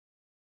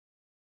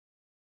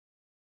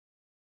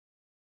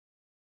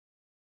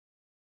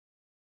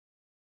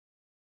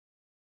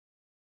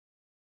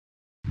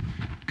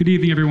Good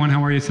evening, everyone.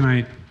 How are you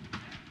tonight?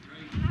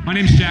 My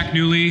name is Jack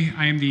Newley.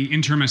 I am the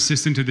interim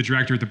assistant to the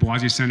director at the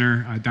Blasey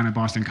Center down at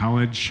Boston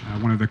College,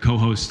 one of the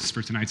co-hosts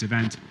for tonight's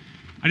event.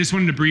 I just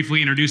wanted to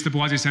briefly introduce the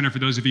Blasey Center for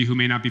those of you who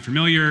may not be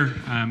familiar,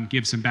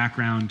 give some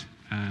background,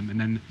 and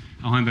then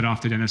I'll hand it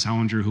off to Dennis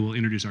Hollinger, who will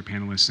introduce our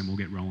panelists, and we'll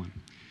get rolling.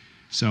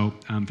 So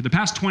for the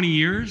past 20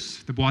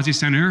 years, the Blasey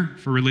Center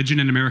for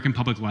Religion and American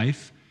Public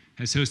Life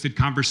has hosted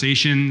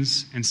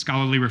conversations and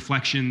scholarly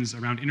reflections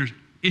around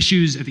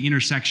issues at the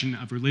intersection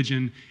of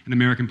religion and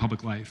American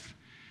public life.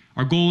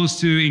 Our goal is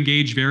to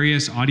engage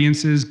various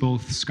audiences,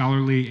 both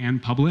scholarly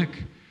and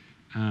public,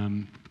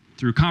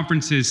 through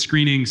conferences,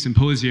 screenings,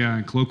 symposia,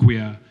 and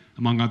colloquia,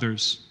 among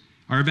others.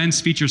 Our events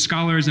feature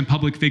scholars and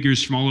public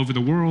figures from all over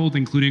the world,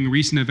 including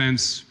recent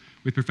events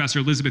with Professor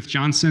Elizabeth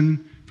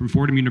Johnson from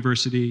Fordham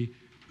University,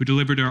 who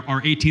delivered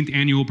our 18th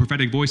annual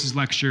Prophetic Voices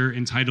lecture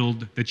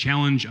entitled The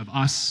Challenge of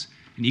Us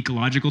in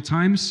Ecological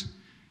Times,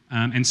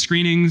 and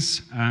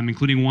screenings,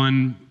 including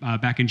one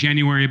back in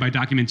January by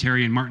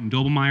documentarian Martin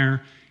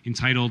Doblmeier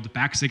entitled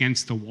Backs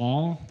Against the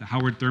Wall, the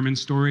Howard Thurman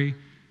story,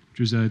 which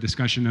was a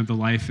discussion of the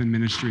life and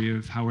ministry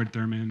of Howard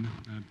Thurman,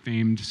 a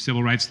famed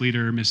civil rights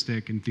leader,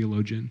 mystic, and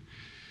theologian.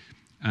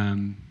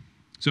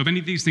 So if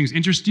any of these things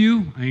interest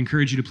you, I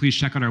encourage you to please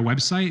check out our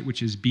website,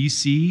 which is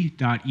bc.edu/Boisi,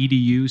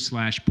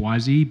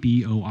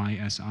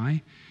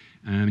 B-O-I-S-I.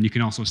 And you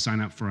can also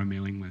sign up for our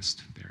mailing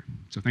list there.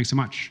 So thanks so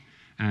much.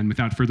 And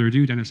without further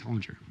ado, Dennis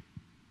Hollinger.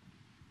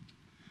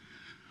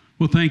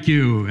 Well, thank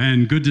you,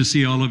 and good to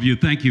see all of you.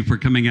 Thank you for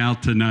coming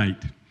out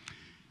tonight.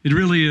 It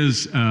really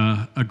is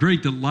a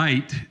great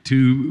delight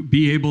to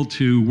be able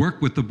to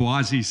work with the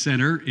Blasey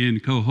Center in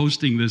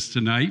co-hosting this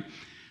tonight.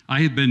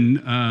 I have been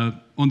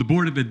on the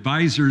board of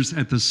advisors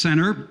at the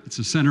center. It's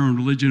a Center on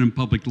Religion and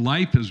Public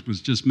Life, as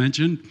was just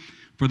mentioned,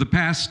 for the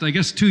past, I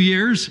guess, 2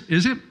 years,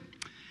 is it?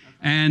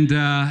 And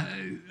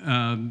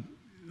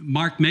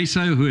Mark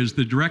Massa, who is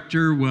the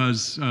director,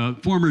 was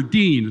former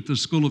dean at the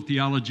School of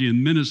Theology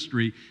and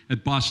Ministry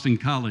at Boston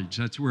College.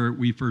 That's where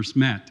we first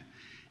met.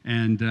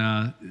 And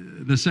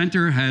the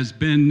center has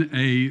been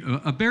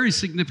a very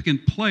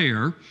significant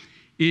player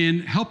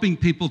in helping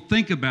people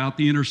think about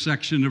the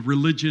intersection of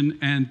religion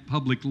and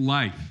public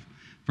life.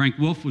 Frank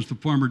Wolf was the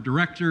former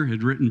director,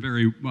 had written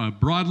very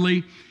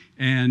broadly,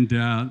 and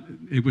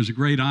it was a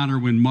great honor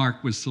when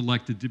Mark was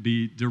selected to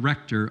be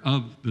director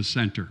of the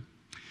center.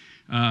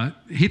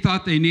 He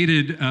thought they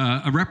needed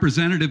a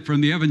representative from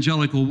the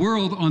evangelical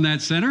world on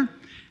that center,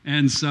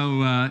 and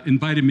so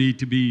invited me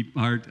to be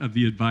part of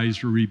the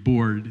advisory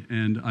board,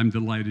 and I'm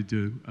delighted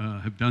to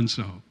have done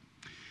so.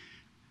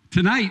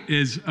 Tonight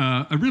is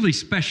a really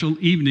special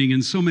evening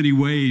in so many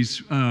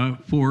ways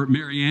for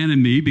Marianne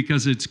and me,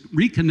 because it's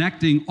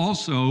reconnecting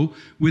also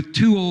with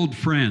two old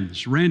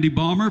friends. Randy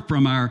Balmer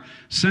from our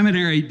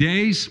seminary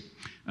days.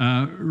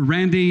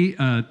 Randy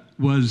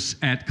was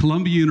at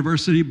Columbia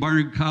University,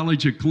 Barnard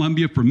College at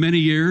Columbia for many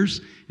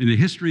years in the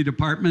history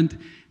department,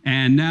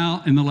 and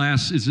now in the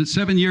last,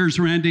 7 years,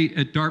 Randy,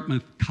 at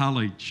Dartmouth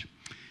College.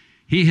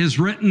 He has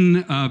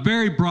written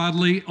very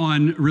broadly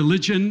on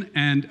religion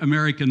and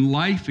American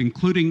life,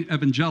 including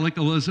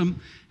evangelicalism,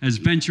 has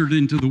ventured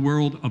into the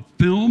world of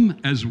film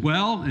as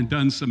well, and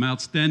done some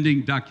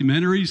outstanding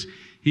documentaries.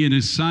 He and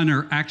his son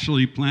are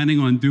actually planning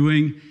on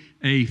doing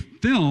a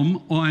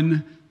film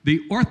on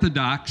the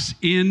Orthodox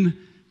in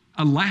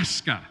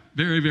Alaska.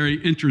 Very,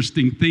 very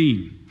interesting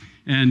theme.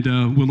 And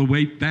we'll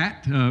await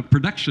that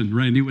production,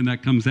 Randy, when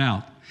that comes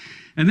out.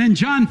 And then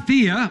John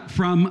Thea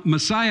from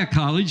Messiah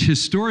College,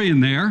 historian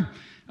there.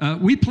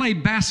 We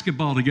played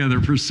basketball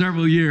together for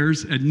several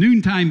years at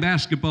noontime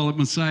basketball at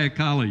Messiah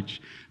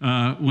College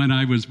when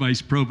I was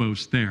vice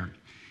provost there.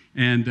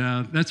 And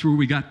that's where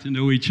we got to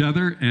know each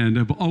other, and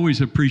I've always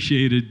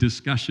appreciated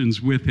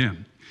discussions with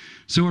him.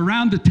 So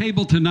around the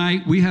table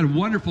tonight, we had a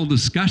wonderful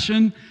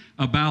discussion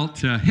about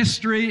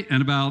history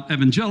and about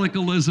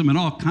evangelicalism and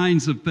all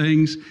kinds of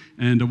things,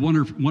 and a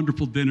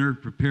wonderful dinner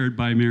prepared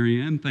by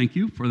Marianne. Thank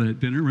you for that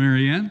dinner,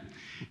 Marianne.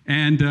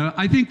 And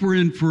I think we're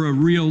in for a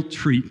real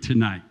treat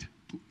tonight.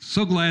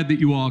 So glad that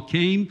you all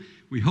came.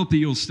 We hope that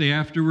you'll stay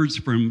afterwards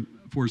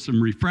for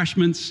some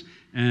refreshments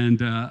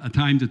and a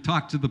time to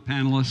talk to the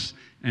panelists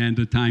and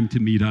a time to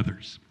meet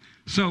others.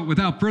 So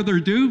without further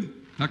ado,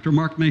 Dr.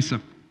 Mark Massa.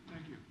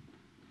 Thank you.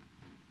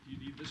 Do you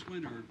need this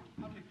one, or?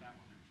 I'll take that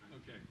one.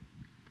 Okay.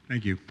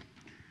 Thank you.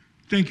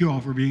 Thank you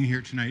all for being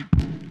here tonight.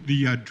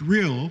 The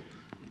drill,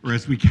 or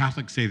as we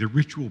Catholics say, the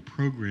ritual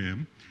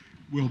program,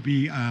 will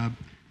be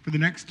for the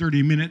next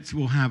 30 minutes,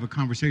 we'll have a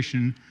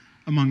conversation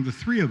among the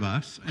three of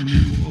us, and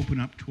then we'll open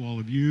up to all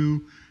of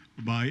you.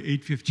 By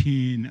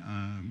 8:15,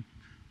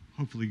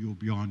 hopefully you'll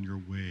be on your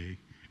way,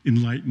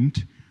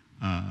 enlightened,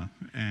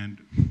 and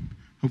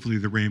hopefully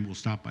the rain will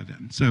stop by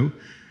then. So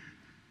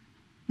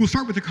we'll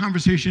start with the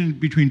conversation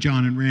between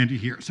John and Randy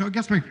here. So I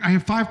guess I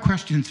have 5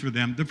 questions for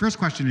them. The first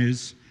question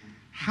is,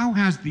 how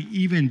has the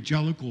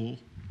evangelical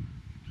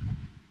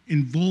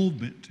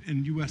involvement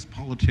in U.S.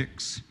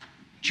 politics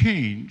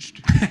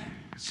changed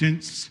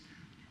since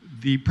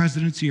the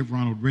presidency of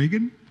Ronald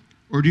Reagan?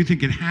 Or do you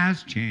think it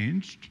has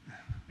changed?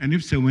 And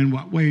if so, in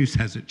what ways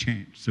has it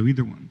changed? So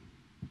either one.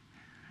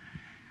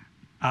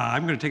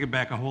 I'm going to take it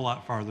back a whole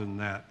lot farther than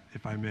that,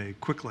 if I may,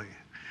 quickly.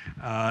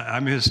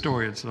 I'm a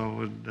historian,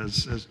 so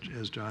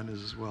as John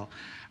is as well,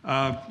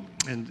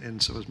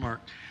 and so is Mark.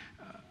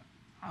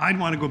 I'd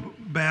want to go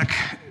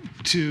back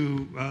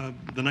to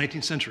the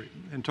 19th century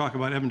and talk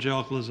about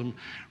evangelicalism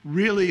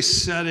really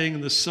setting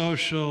the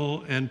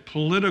social and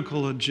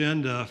political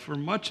agenda for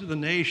much of the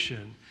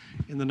nation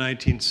in the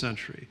 19th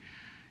century.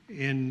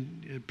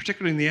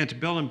 Particularly in the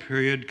antebellum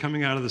period,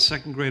 coming out of the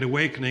Second Great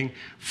Awakening,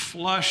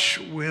 flush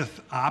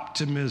with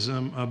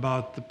optimism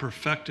about the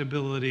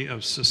perfectibility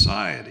of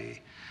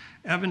society,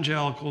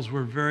 evangelicals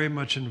were very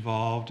much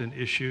involved in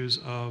issues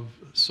of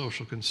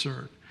social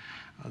concern.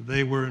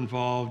 They were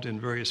involved in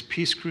various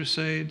peace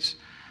crusades.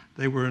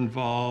 They were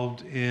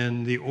involved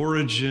in the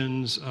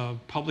origins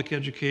of public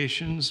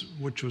educations,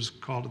 which was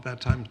called at that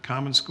time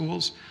common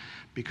schools,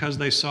 because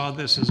they saw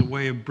this as a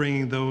way of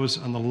bringing those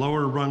on the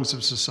lower rungs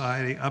of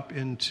society up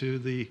into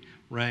the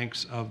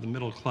ranks of the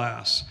middle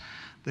class.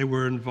 They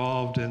were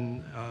involved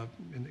in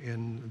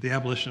the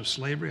abolition of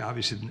slavery.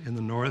 Obviously, in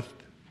the North,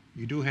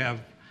 you do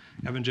have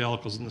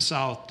evangelicals in the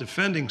South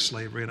defending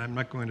slavery, and I'm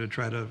not going to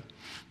try to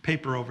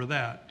paper over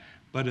that.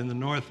 But in the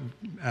North,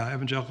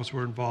 evangelicals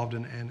were involved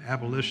in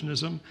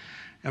abolitionism.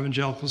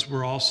 Evangelicals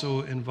were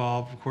also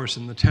involved, of course,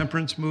 in the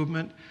temperance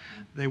movement.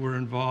 They were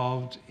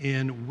involved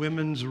in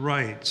women's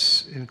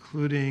rights,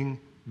 including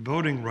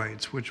voting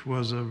rights, which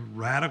was a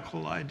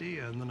radical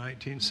idea in the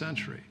 19th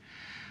century.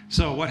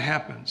 So what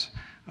happens?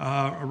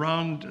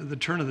 Around the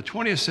turn of the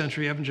 20th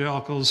century,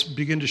 evangelicals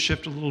begin to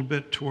shift a little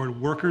bit toward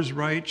workers'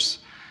 rights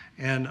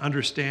and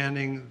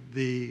understanding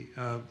the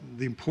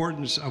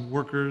importance of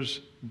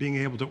workers being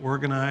able to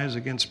organize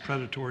against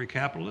predatory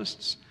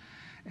capitalists.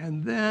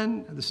 And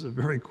then, this is a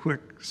very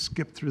quick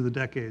skip through the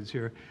decades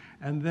here,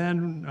 and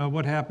then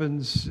what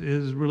happens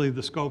is really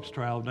the Scopes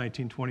trial of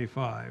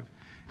 1925.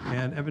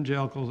 And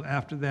evangelicals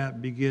after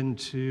that begin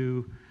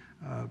to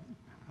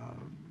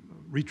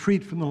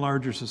retreat from the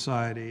larger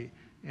society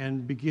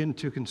and begin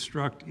to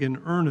construct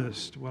in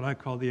earnest what I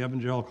call the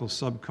evangelical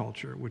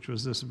subculture, which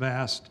was this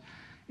vast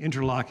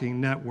interlocking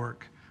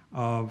network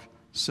of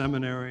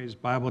seminaries,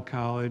 Bible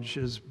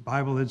colleges,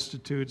 Bible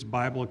institutes,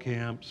 Bible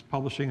camps,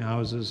 publishing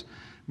houses,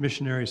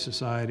 missionary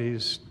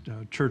societies,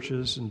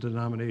 churches and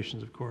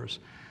denominations, of course,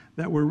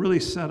 that were really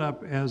set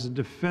up as a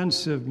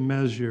defensive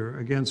measure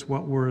against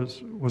what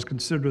was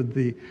considered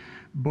the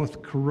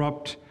both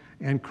corrupt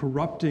and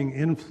corrupting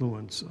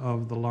influence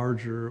of the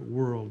larger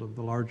world, of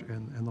the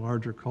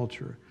larger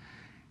culture.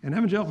 And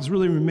evangelicals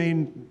really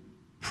remained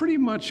pretty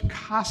much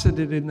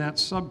cosseted in that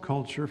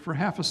subculture for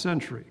half a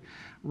century,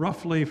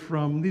 roughly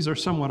from, these are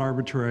somewhat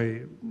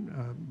arbitrary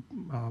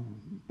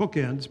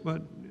bookends,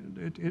 but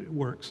it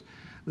works.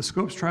 The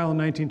Scopes trial in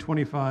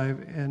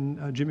 1925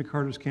 and Jimmy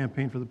Carter's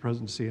campaign for the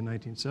presidency in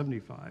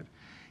 1975.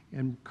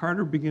 And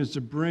Carter begins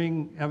to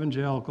bring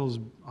evangelicals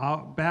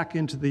back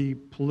into the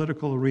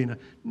political arena,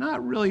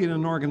 not really in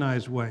an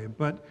organized way,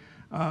 but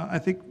I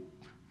think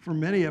for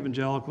many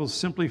evangelicals,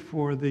 simply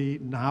for the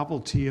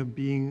novelty of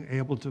being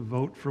able to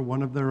vote for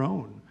one of their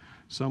own,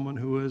 someone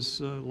who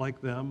is, like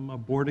them, a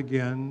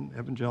born-again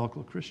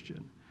evangelical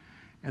Christian.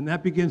 And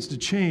that begins to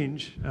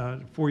change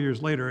 4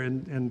 years later,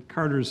 and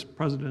Carter's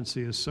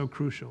presidency is so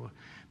crucial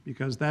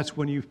because that's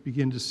when you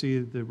begin to see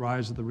the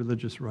rise of the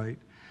religious right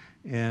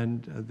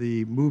and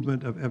the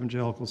movement of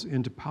evangelicals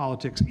into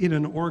politics in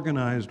an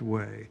organized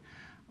way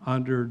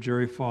under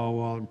Jerry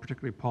Falwell and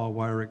particularly Paul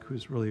Weyrich,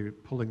 who's really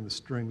pulling the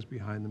strings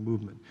behind the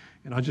movement.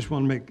 And I just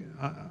want to make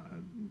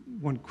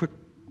one quick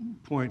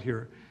point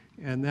here,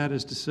 and that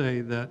is to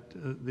say that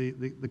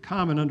the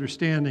common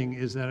understanding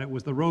is that it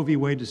was the Roe v.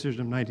 Wade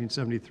decision of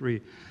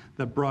 1973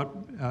 that brought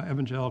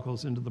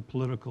evangelicals into the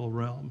political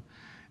realm.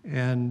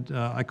 And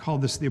I call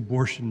this the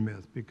abortion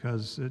myth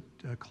because it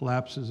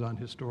collapses on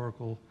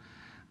historical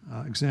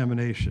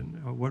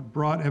examination. What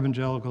brought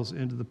evangelicals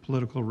into the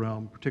political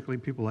realm, particularly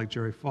people like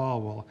Jerry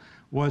Falwell,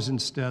 was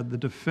instead the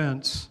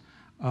defense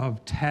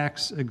of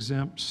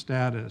tax-exempt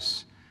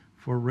status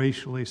for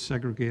racially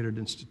segregated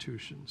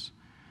institutions.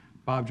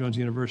 Bob Jones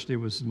University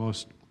was the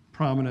most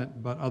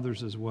prominent, but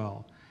others as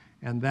well.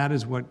 And that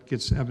is what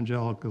gets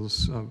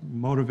evangelicals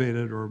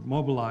motivated or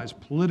mobilized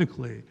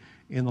politically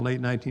in the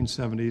late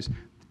 1970s,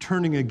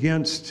 turning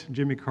against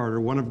Jimmy Carter,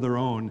 one of their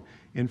own,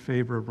 in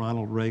favor of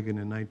Ronald Reagan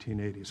in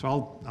 1980.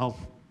 So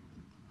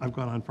I've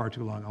gone on far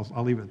too long.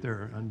 I'll leave it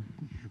there.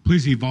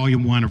 Please see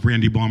Volume 1 of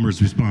Randy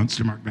Balmer's response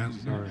to Mark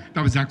Massa.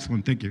 That was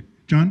excellent. Thank you.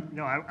 John?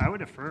 No, I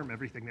would affirm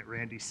everything that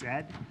Randy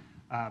said.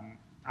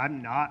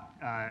 I'm not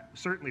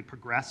certainly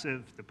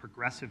progressive, the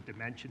progressive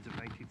dimensions of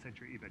 19th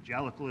century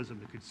evangelicalism,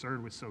 the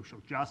concern with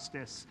social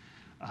justice,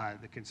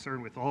 the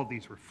concern with all of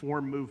these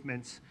reform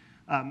movements.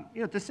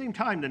 At the same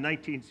time,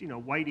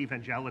 the white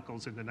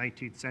evangelicals in the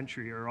 19th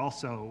century are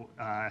also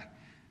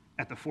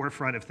at the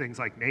forefront of things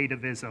like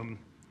nativism,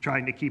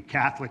 trying to keep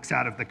Catholics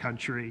out of the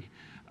country,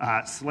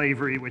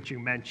 slavery, which you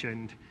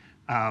mentioned.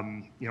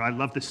 I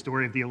love the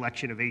story of the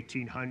election of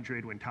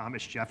 1800 when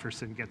Thomas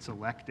Jefferson gets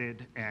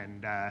elected,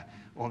 and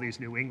all these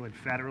New England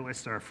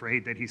Federalists are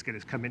afraid that he's going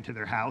to come into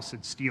their house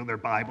and steal their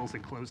Bibles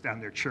and close down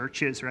their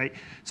churches, right?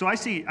 So I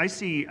see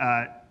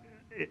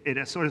it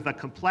as sort of a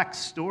complex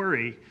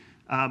story,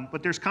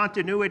 but there's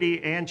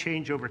continuity and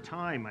change over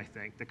time, I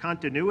think. The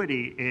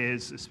continuity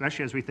is,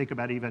 especially as we think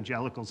about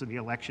evangelicals in the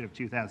election of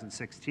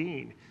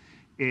 2016,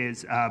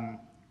 is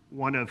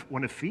one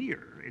of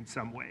fear in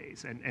some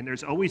ways. And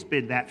there's always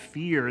been that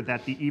fear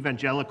that the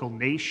evangelical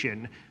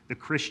nation, the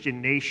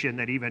Christian nation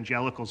that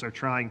evangelicals are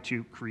trying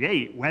to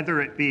create,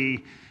 whether it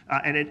be,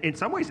 and in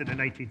some ways in the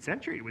 19th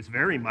century, it was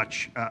very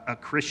much a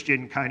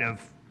Christian kind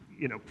of,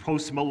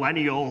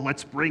 post-millennial,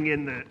 let's bring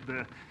in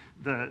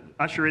the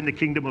usher in the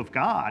kingdom of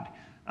God,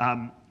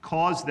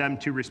 caused them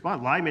to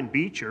respond. Lyman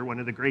Beecher, one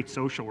of the great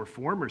social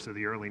reformers of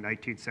the early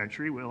 19th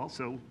century, will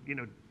also,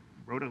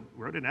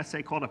 wrote an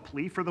essay called A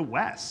Plea for the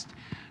West,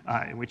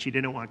 in which he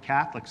didn't want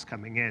Catholics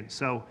coming in.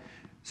 So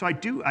I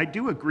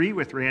do agree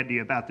with Randy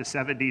about the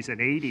 70s and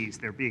 80s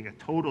there being a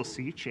total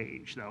sea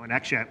change, though, and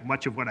actually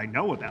much of what I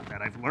know about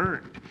that I've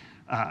learned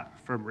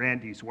from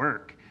Randy's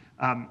work.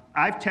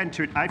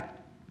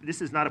 This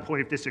is not a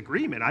point of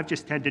disagreement. I've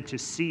just tended to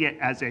see it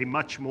as a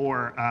much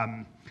more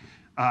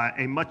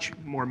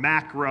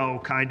macro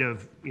kind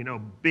of,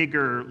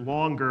 bigger,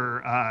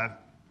 longer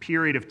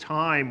period of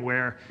time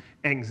where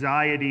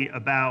anxiety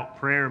about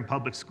prayer in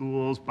public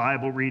schools,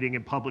 Bible reading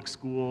in public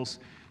schools,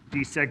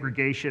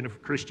 desegregation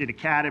of Christian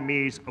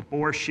academies,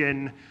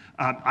 abortion,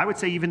 I would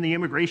say even the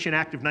Immigration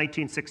Act of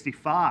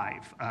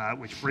 1965,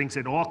 which brings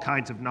in all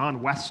kinds of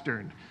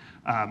non-Western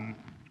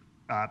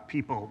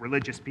people,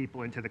 religious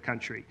people into the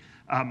country.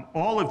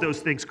 All of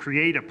those things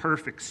create a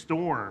perfect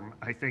storm,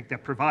 I think,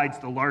 that provides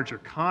the larger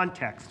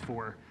context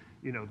for,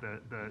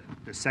 the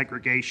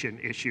segregation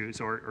issues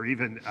or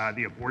even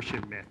the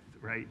abortion myth,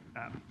 right?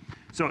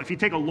 So if you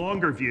take a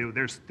longer view,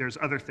 there's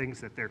other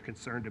things that they're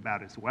concerned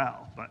about as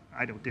well, but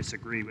I don't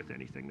disagree with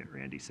anything that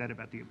Randy said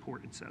about the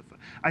importance of.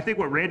 I think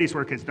what Randy's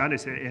work has done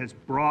is it has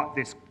brought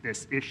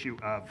this issue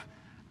of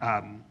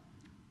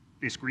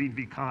this Green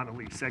v.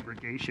 Connolly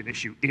segregation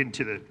issue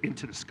into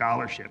the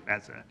scholarship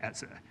as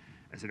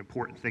an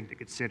important thing to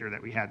consider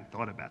that we hadn't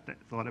thought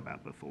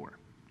about before.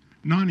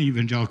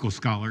 Non-evangelical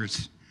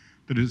scholars,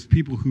 that is,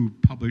 people who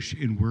publish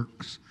in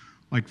works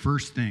like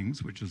First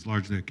Things, which is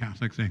largely a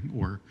Catholic thing,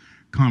 or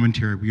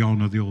commentary. We all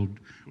know the old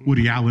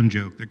Woody Allen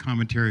joke that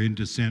commentary and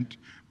dissent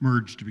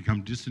merged to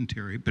become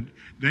dysentery. But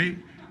they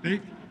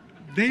I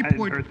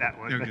point. heard that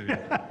one. Okay.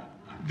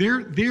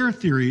 Their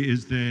theory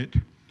is that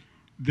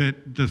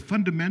the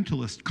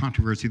fundamentalist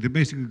controversy that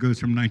basically goes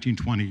from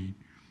 1920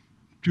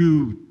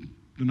 through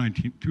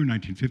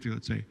 1950,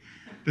 let's say,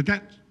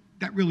 that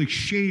really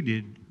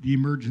shaded the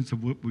emergence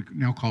of what we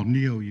now call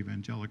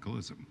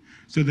neo-evangelicalism.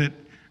 So that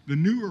the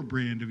newer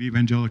brand of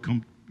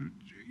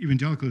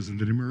evangelicalism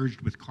that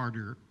emerged with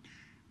Carter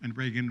and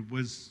Reagan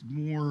was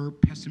more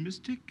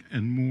pessimistic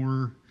and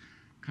more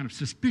kind of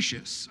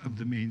suspicious of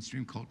the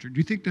mainstream culture. Do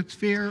you think that's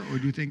fair, or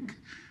do you think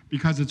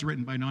because it's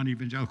written by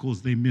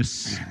non-evangelicals, they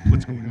miss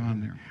what's going on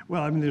there?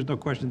 Well, I mean, there's no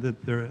question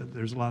that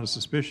there's a lot of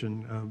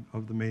suspicion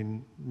of the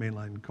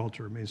mainline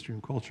culture, mainstream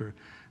culture.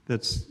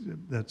 That's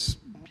the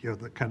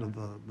kind of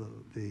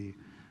the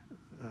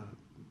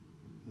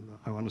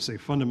I want to say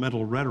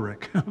fundamental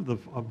rhetoric of the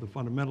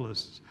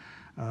fundamentalists.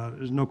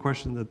 There's no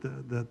question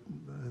that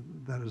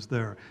is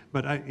there.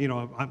 But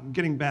I'm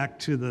getting back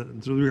to the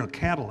real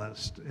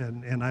catalyst,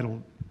 and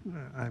I'm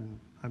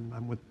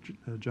with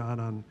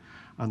John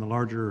on the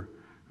larger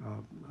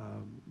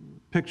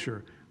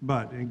picture.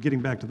 But in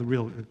getting back to the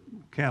real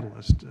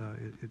catalyst,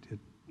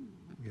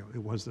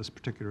 it was this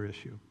particular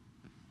issue.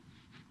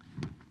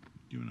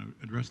 Do you want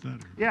to address that?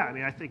 Or? Yeah, I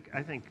mean, I think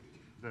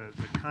the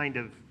kind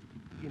of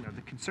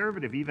the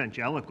conservative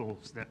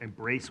evangelicals that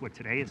embrace what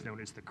today is known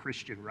as the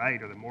Christian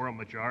right or the moral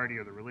majority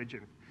or the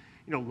religion,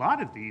 a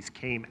lot of these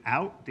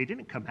they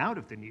didn't come out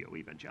of the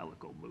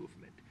neo-evangelical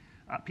movement.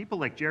 People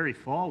like Jerry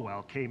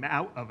Falwell came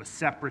out of a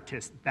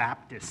separatist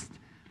Baptist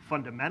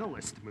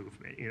fundamentalist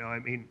movement.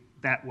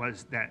 That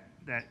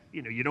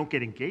you don't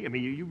get engaged. I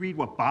mean, you read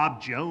what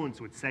Bob Jones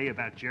would say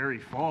about Jerry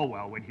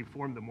Falwell when he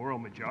formed the moral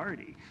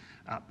majority.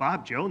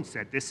 Bob Jones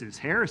said, this is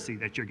heresy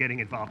that you're getting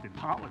involved in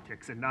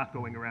politics and not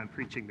going around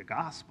preaching the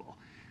gospel.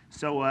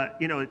 So,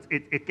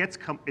 it gets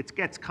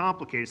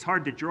complicated. It's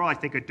hard to draw, I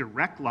think, a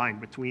direct line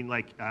between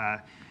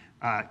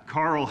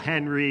Carl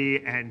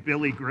Henry and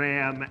Billy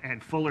Graham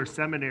and Fuller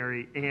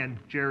Seminary and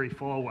Jerry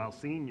Falwell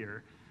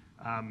Sr.,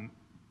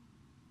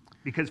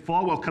 because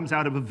Falwell comes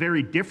out of a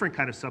very different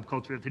kind of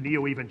subculture that the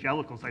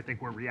neo-evangelicals, I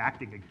think, were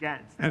reacting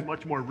against. It's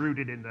much more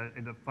rooted in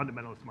the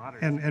fundamentalist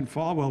modernism. And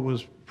Falwell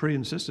was pretty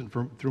insistent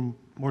through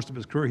most of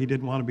his career. He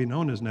didn't want to be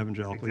known as an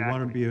evangelical. Exactly. He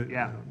wanted to be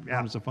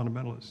known as a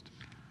fundamentalist.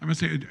 I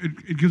must say,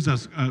 it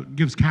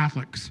gives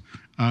Catholics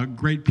a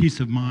great peace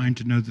of mind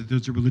to know that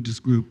there's a religious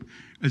group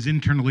as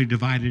internally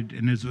divided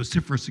and as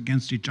vociferous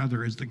against each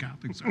other as the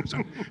Catholics are.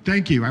 So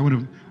thank you. I want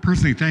to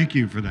personally thank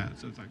you for that.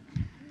 So it's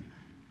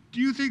do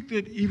you think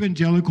that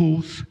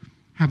evangelicals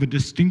have a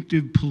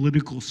distinctive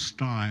political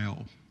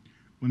style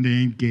when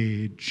they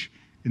engage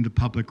in the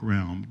public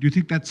realm. Do you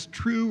think that's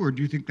true, or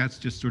do you think that's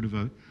just sort of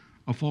a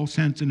false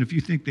sense? And if you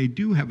think they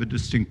do have a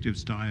distinctive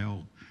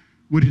style,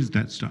 what is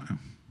that style?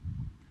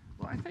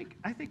 Well,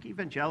 I think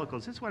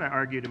evangelicals, this is what I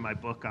argued in my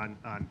book on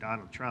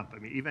Donald Trump. I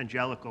mean,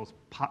 evangelicals'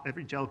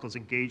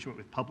 engagement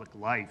with public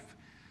life,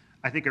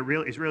 I think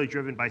is really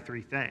driven by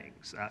three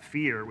things.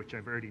 Fear, which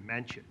I've already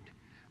mentioned.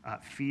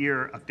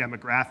 Fear of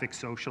demographic,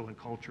 social, and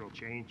cultural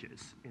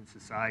changes in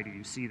society.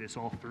 You see this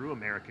all through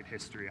American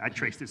history. I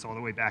trace this all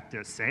the way back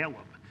to Salem,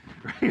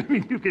 right? I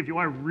mean, if you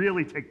want to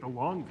really take the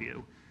long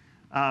view.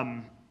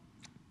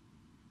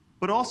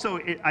 But also,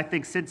 I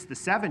think since the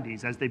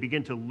 70s, as they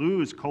begin to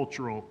lose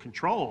cultural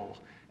control,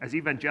 as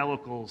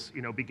evangelicals,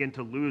 begin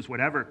to lose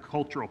whatever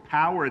cultural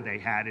power they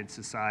had in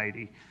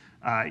society,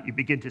 you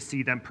begin to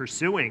see them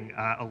pursuing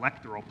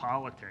electoral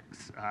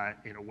politics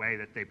in a way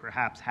that they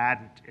perhaps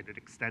hadn't in an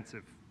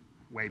extensive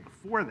way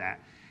before that.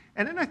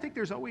 And then I think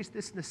there's always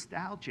this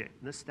nostalgia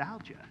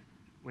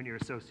when you're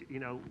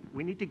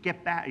we need to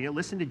get back,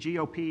 listen to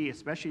GOP,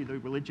 especially the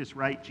religious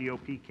right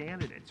GOP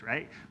candidates,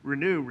 right?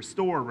 Renew,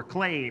 restore,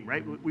 reclaim,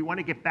 right? We want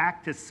to get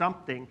back to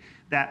something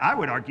that I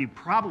would argue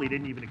probably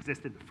didn't even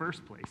exist in the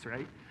first place,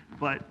 right?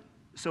 But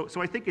so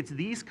I think it's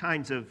these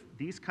kinds of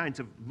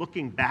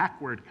looking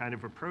backward kind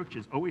of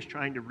approaches, always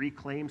trying to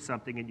reclaim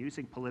something and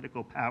using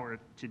political power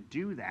to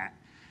do that.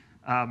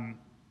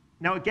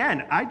 Now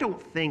again, I don't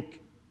think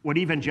what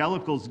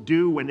evangelicals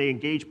do when they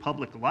engage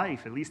public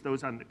life, at least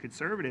those on the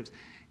conservatives,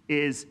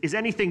 is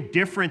anything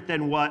different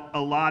than what a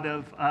lot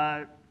of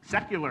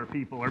secular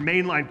people or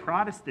mainline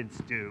Protestants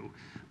do,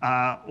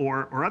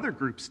 or other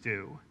groups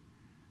do.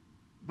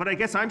 But I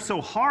guess I'm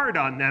so hard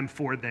on them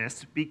for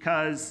this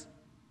because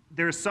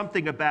there's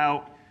something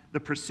about the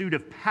pursuit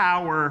of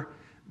power,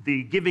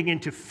 the giving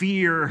into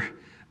fear,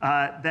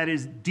 that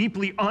is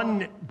deeply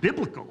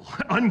unbiblical,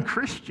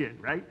 unchristian,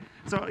 right?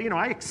 So,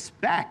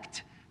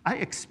 I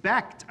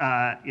expect,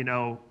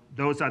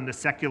 those on the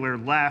secular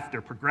left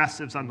or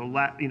progressives on the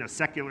left,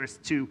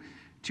 secularists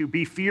to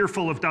be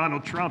fearful of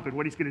Donald Trump and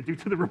what he's going to do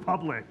to the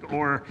republic,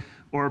 or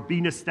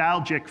be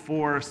nostalgic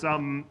for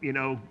some,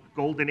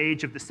 golden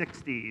age of the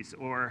 60s,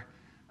 or,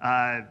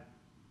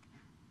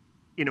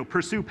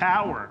 pursue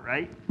power,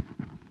 right?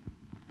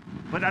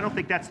 But I don't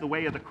think that's the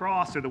way of the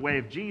cross or the way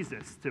of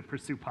Jesus to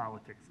pursue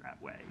politics that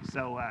way.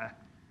 So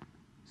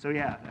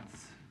yeah,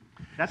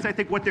 that's I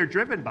think what they're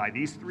driven by,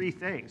 these three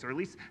things, or at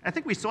least I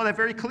think we saw that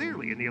very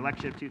clearly in the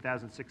election of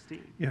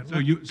 2016. Yeah. So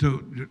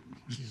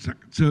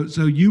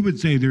you would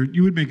say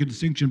you would make a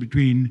distinction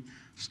between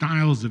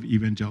styles of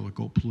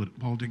evangelical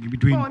politics,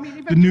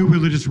 between the new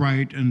religious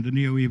right and the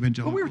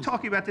neo-evangelical. Well, we were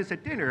talking about this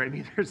at dinner. I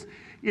mean, there's,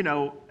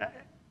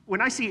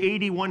 when I see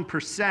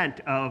 81%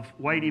 of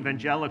white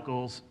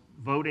evangelicals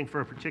voting for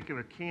a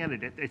particular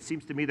candidate, it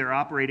seems to me they're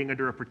operating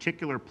under a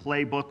particular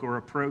playbook or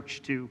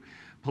approach to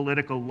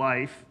political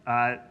life,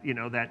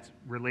 that's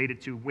related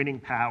to winning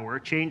power,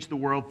 change the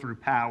world through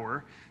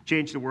power,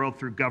 change the world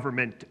through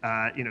government,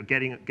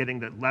 getting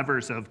the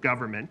levers of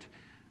government.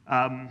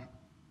 I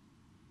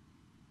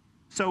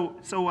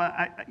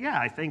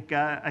think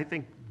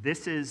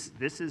this is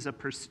a.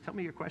 Tell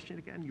me your question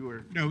again.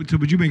 No. So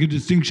would you make a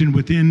distinction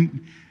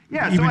within?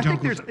 Yeah. So I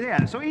think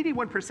So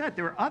 81%.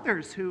 There are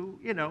others who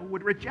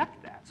would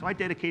reject that. So I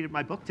dedicated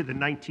my book to the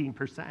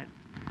 19%.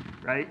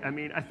 Right? I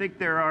mean, I think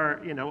there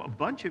are, a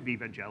bunch of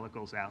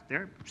evangelicals out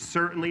there,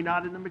 certainly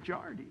not in the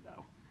majority,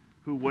 though,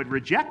 who would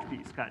reject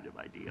these kind of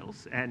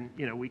ideals. And,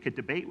 we could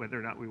debate whether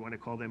or not we want to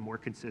call them more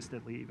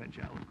consistently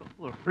evangelical,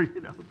 or,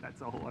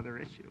 that's a whole other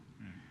issue.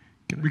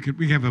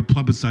 We have a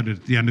plebiscite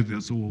at the end of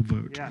this, so we'll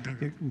vote. Yeah.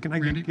 Can I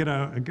get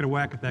a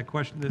whack at that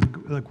question?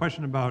 The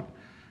question about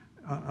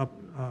a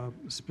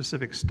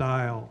specific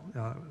style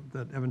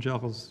that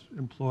evangelicals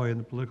employ in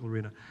the political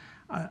arena.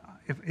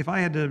 If I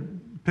had to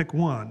pick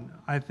one,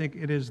 I think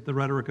it is the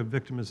rhetoric of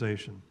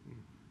victimization.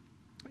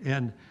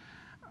 And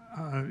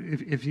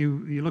if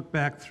you look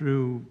back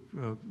through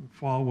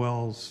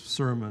Falwell's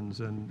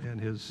sermons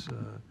and his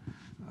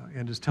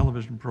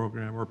television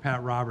program, or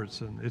Pat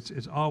Robertson,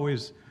 it's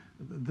always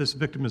this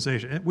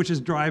victimization, which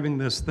is driving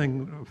this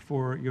thing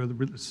for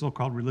the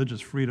so-called religious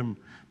freedom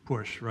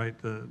push, right?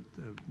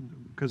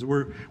 Because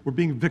we're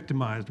being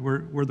victimized.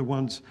 We're the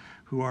ones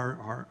who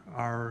are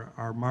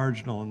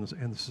marginal in the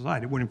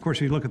society. When of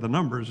course you look at the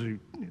numbers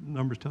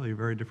tell you a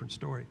very different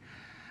story.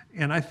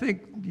 And I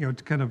think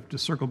to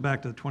circle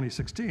back to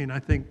 2016, I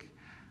think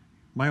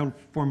my own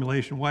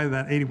formulation, why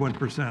that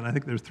 81%? I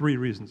think there's three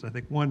reasons. I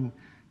think one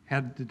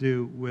had to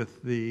do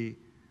with the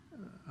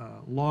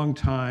long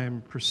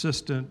time,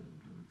 persistent,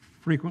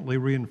 frequently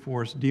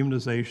reinforced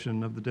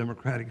demonization of the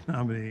Democratic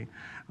nominee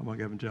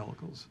among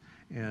evangelicals.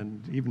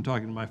 And even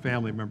talking to my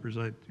family members,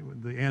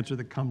 the answer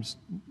that comes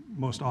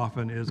most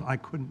often is, I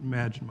couldn't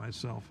imagine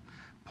myself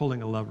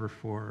pulling a lever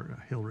for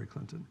Hillary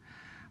Clinton.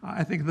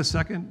 I think the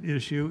second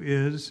issue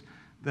is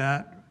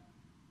that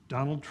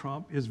Donald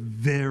Trump is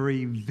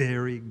very,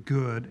 very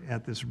good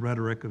at this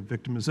rhetoric of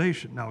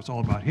victimization. Now, it's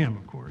all about him,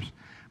 of course.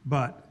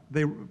 But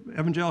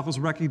evangelicals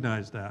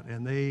recognized that,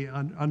 and they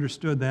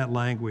understood that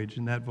language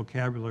and that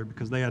vocabulary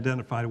because they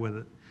identified with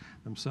it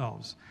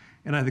themselves.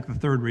 And I think the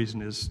third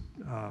reason is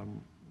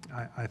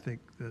I think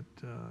that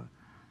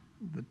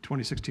the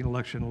 2016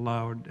 election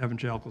allowed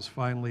evangelicals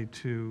finally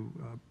to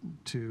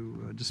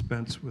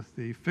dispense with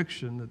the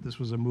fiction that this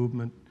was a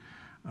movement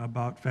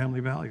about family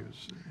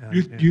values.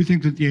 Do you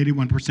think that the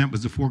 81%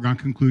 was a foregone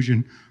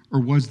conclusion, or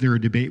was there a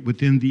debate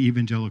within the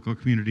evangelical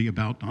community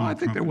about Donald Trump? I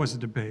think there was a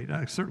debate,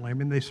 certainly. I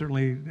mean, they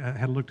certainly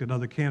had looked at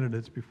other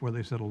candidates before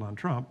they settled on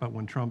Trump, but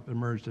when Trump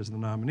emerged as the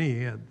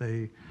nominee,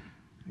 they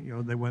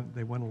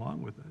went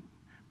along with it.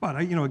 But,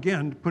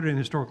 again, to put it in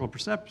historical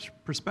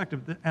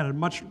perspective, at a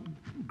much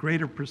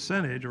greater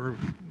percentage, or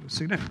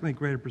significantly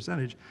greater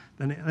percentage,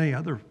 than any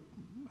other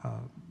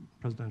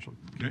presidential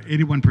candidate.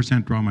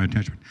 81% draw my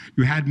attention.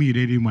 You had me at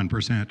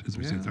 81%, as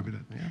we said something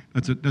like that.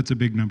 Yeah. That's a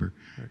big number.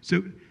 Right.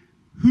 So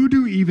who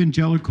do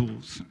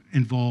evangelicals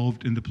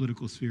involved in the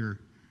political sphere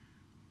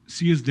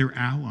see as their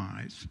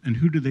allies, and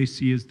who do they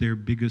see as their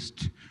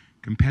biggest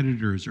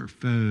competitors or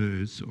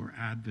foes or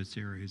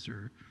adversaries,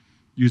 or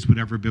use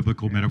whatever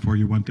biblical metaphor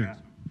you want there? Yeah.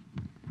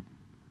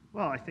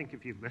 Well, I think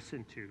if you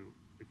listen to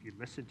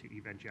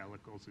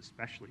evangelicals,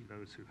 especially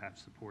those who have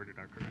supported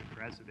our current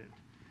president,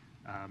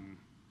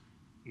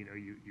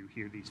 you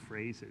hear these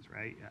phrases,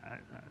 right?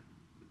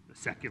 The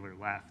secular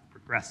left,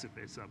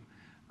 progressivism,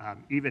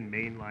 even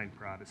mainline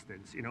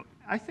Protestants.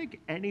 I think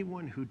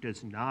anyone who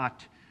does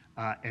not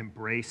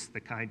embrace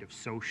the kind of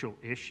social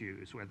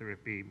issues, whether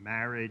it be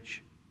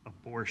marriage,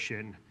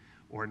 abortion,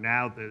 or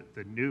now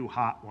the new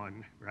hot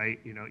one, right?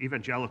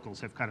 Evangelicals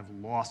have kind of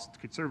lost,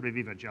 conservative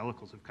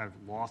evangelicals have kind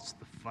of lost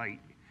the fight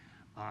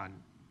on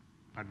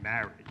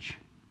marriage,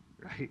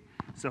 right?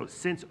 So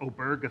since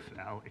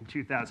Obergefell in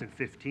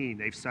 2015,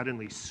 they've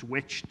suddenly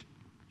switched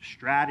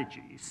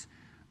strategies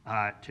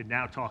to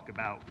now talk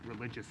about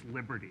religious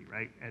liberty,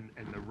 right? And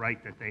the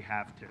right that they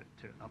have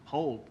to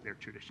uphold their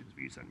traditions,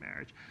 views on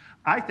marriage.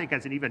 I think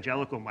as an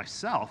evangelical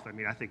myself,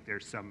 I think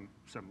there's some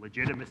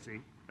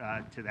legitimacy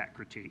to that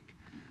critique.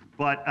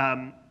 But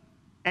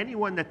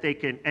anyone that they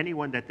can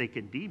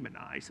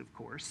demonize, of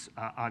course,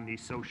 on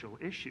these social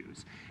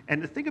issues.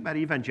 And the thing about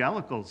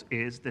evangelicals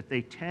is that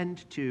they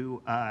tend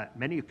to,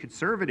 many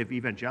conservative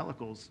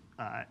evangelicals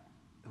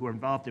who are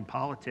involved in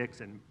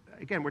politics, and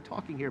again, we're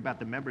talking here about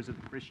the members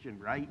of the Christian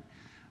right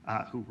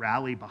who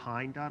rally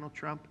behind Donald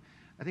Trump.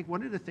 I think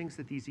one of the things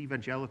that these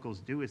evangelicals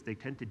do is they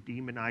tend to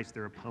demonize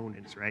their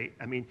opponents, right?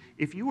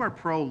 If you are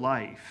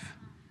pro-life,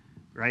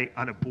 right,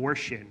 on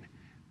abortion,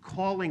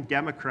 calling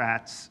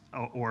Democrats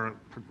or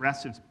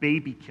progressives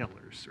baby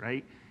killers,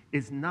 right,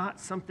 is not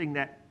something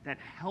that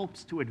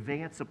helps to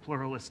advance a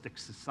pluralistic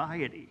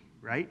society,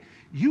 right?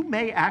 You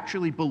may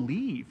actually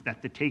believe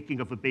that the taking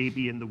of a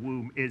baby in the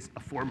womb is a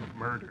form of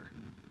murder,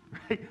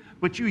 right?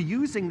 But you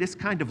using this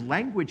kind of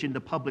language in the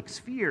public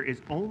sphere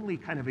is only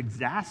kind of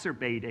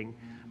exacerbating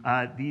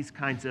these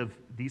kinds of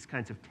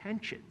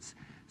tensions.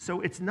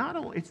 So it's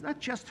not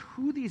just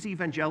who these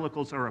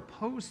evangelicals are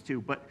opposed to,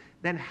 but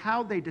then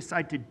how they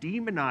decide to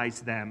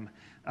demonize them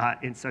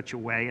in such a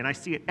way. And I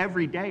see it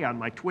every day on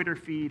my Twitter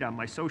feed, on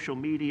my social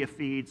media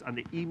feeds, on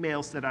the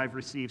emails that I've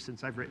received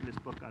since I've written this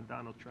book on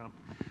Donald Trump.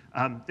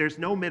 There's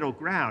no middle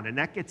ground, and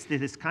that gets to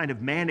this kind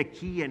of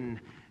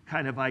Manichaean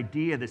kind of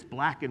idea, this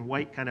black and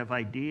white kind of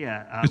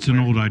idea. It's an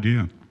old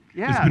idea.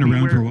 Yeah, it's been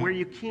around for a while. Where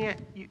you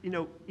can't,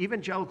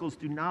 evangelicals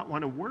do not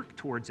want to work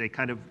towards a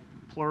kind of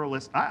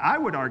pluralist. I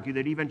would argue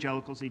that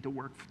evangelicals need to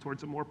work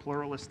towards a more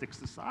pluralistic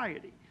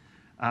society.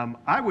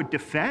 I would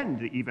defend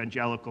the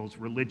evangelicals'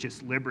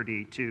 religious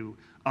liberty to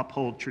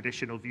uphold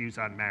traditional views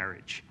on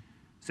marriage,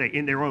 say,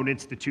 in their own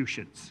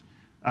institutions.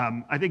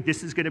 I think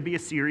this is going to be a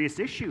serious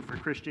issue for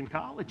Christian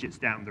colleges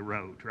down the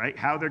road, right?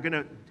 How they're going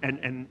to,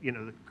 and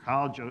the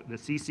college, the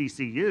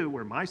CCCU,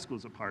 where my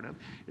school's a part of,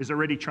 is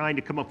already trying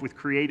to come up with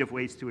creative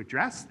ways to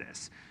address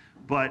this.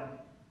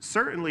 But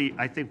certainly,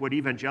 I think what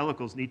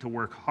evangelicals need to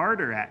work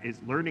harder at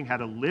is learning how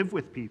to live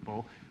with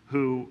people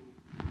who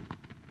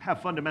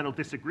have fundamental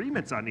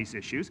disagreements on these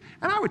issues.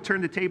 And I would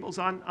turn the tables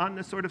on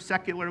the sort of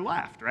secular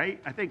left,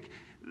 right? I think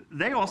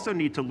they also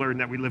need to learn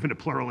that we live in a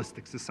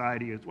pluralistic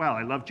society as well.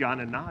 I love John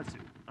Anazu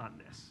on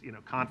this,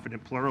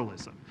 confident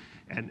pluralism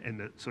and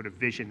the sort of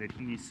vision that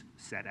he's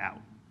set out.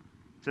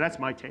 So that's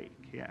my take,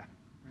 yeah.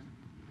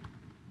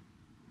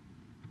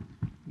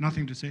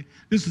 Nothing to say.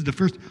 This is the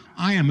first,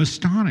 I am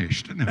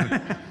astonished.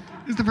 This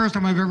is the first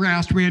time I've ever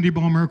asked Randy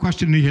Balmer a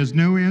question and he has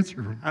no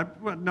answer.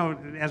 No,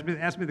 ask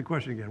me the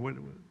question again.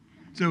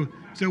 So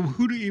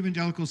who do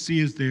evangelicals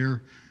see as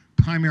their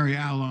primary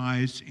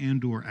allies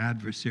and or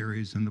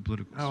adversaries in the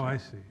political sphere? Oh, I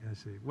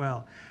see.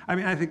 Well,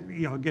 I think,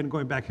 again,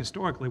 going back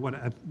historically,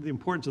 the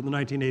importance of the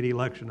 1980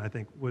 election, I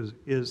think,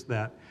 is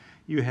that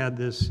you had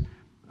this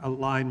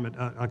alignment,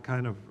 a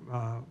kind of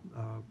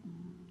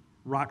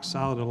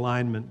rock-solid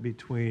alignment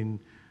between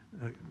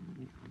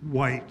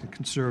white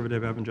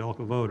conservative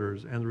evangelical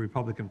voters and the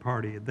Republican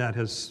Party that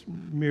has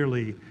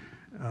merely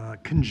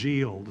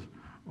congealed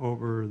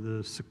over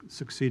the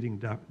succeeding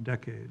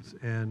decades.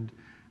 And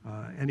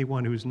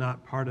anyone who's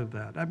not part of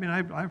that. I mean,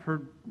 I've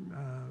heard,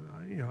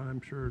 you know, and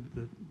I'm sure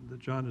that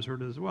John has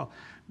heard it as well.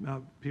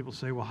 People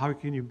say, well, how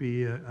can you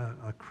be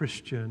a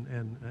Christian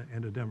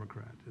and a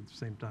Democrat at the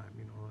same time?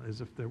 You know,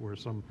 as if there were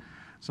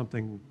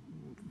something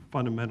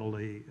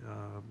fundamentally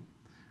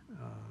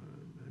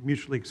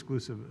mutually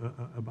exclusive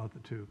about the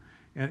two.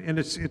 And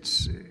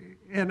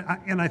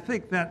I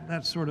think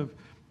that sort of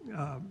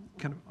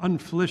kind of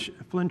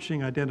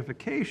unflinching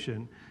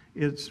identification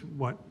is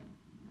what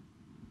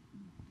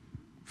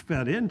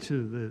fed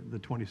into the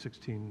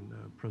 2016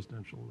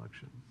 presidential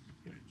election.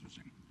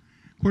 Interesting.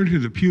 According to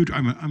the Pew,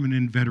 I'm an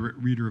inveterate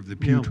reader of the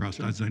Pew Trust,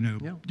 sure. as I know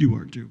Yeah. you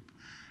are too.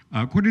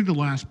 According to the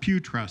last Pew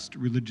Trust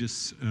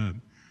religious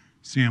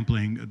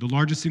sampling, the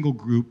largest single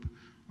group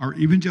are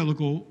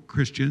evangelical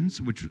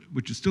Christians, which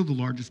is still the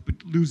largest,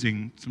 but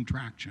losing some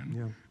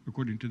traction,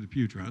 according to the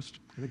Pew Trust.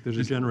 I think there's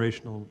a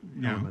generational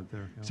element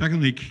there. Yeah.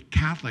 Secondly,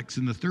 Catholics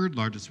in the third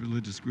largest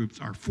religious groups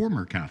are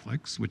former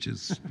Catholics, which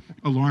is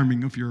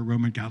alarming if you're a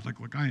Roman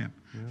Catholic like I am.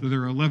 Yeah. So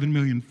there are 11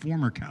 million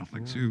former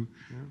Catholics who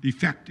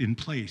defect in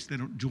place. They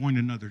don't join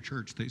another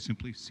church. They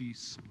simply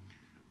cease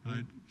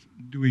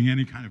doing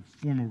any kind of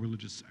formal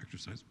religious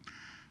exercise.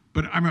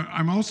 But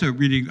I'm also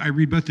reading, I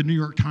read both the New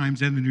York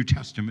Times and the New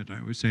Testament, I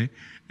always say.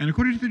 And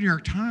according to the New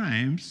York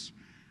Times,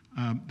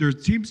 there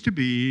seems to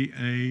be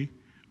a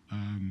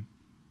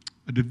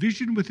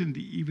division within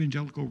the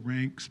evangelical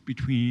ranks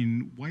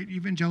between white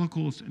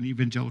evangelicals and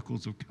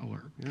evangelicals of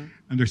color. Yeah.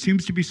 And there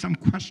seems to be some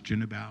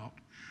question about,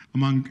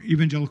 among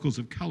evangelicals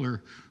of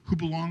color who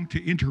belong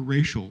to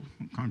interracial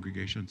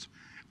congregations,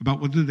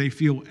 about whether they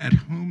feel at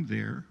home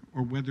there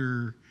or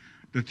whether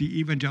that the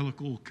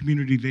evangelical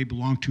community they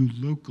belong to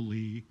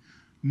locally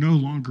no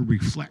longer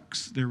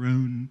reflects their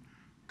own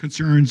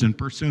concerns and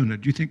persona.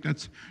 Do you think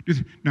that's...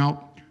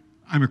 Now,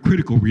 I'm a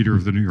critical reader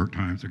of the New York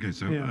Times, okay,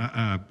 so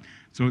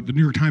so the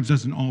New York Times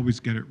doesn't always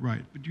get it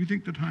right. But do you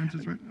think the Times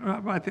is right?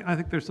 I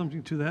think there's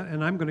something to that,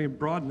 and I'm going to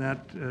broaden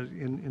that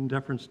in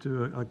deference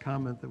to a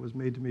comment that was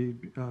made to me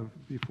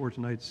before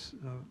tonight's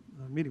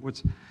meeting.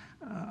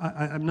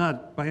 I'm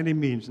not by any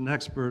means an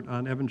expert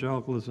on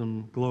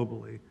evangelicalism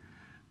globally,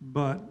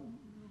 but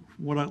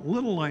what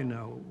little I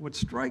know, what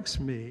strikes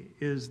me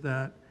is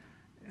that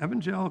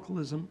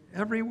evangelicalism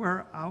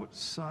everywhere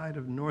outside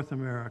of North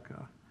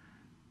America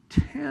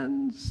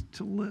tends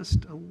to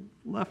list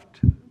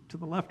to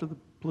the left of the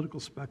political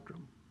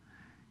spectrum.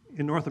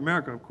 In North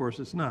America, of course,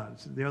 it's not.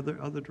 It's the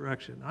other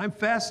direction. I'm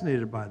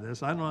fascinated by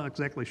this. I'm not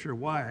exactly sure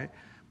why,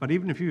 but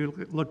even if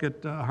you look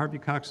at Harvey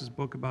Cox's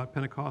book about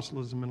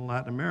Pentecostalism in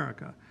Latin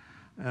America,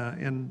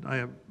 and I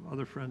have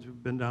other friends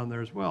who've been down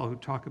there as well who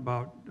talk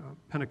about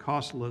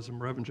Pentecostalism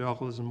or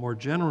evangelicalism more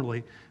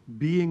generally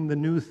being the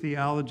new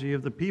theology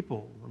of the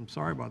people. I'm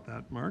sorry about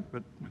that, Mark,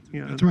 but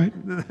you know, that's right.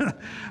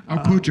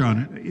 I'll quote you on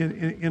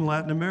it. In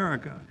Latin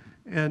America.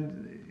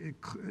 And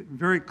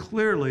very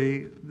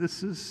clearly,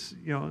 this is,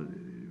 you know,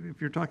 if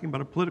you're talking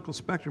about a political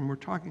spectrum, we're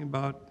talking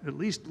about at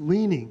least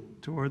leaning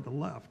toward the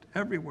left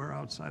everywhere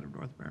outside of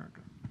North America.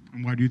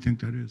 And why do you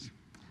think that is?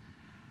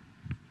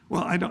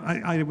 Well,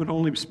 I would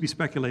only be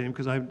speculating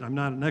because I'm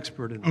not an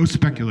expert in it. Oh,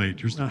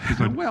 speculate. You're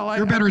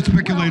you're better at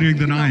speculating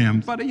than I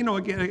am. But, you know,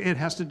 again, it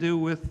has to do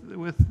with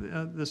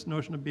this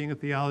notion of being a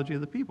theology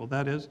of the people.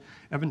 That is,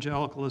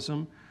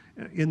 evangelicalism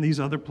in these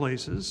other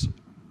places,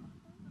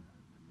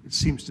 it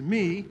seems to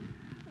me,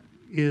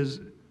 is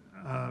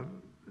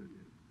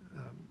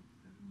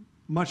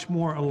much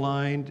more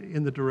aligned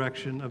in the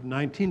direction of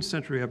 19th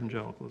century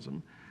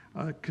evangelicalism,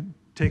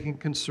 taking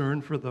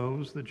concern for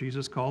those that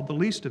Jesus called the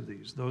least of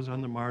these, those on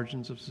the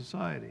margins of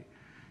society.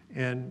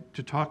 And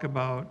to talk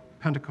about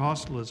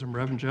Pentecostalism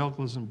or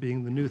evangelicalism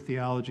being the new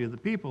theology of the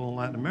people in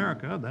Latin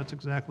America, that's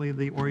exactly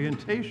the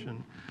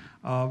orientation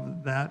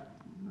of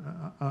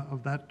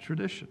that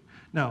tradition.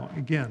 Now,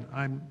 again,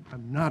 I'm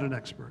not an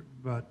expert,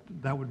 but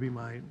that would be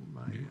my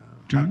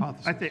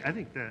hypothesis. I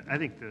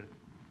think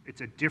it's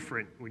a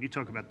different, when you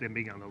talk about them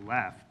being on the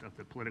left of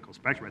the political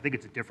spectrum, I think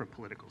it's a different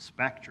political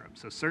spectrum.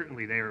 So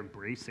certainly they are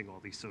embracing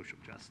all these social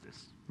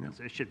justice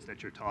positions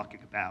that you're talking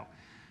about.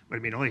 But I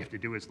mean, all you have to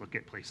do is look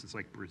at places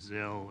like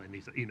Brazil and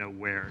these, you know,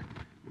 where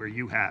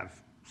you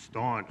have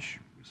staunch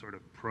sort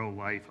of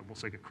pro-life,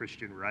 almost like a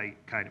Christian right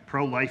kind of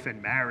pro-life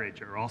and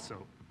marriage are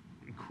also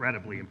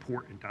incredibly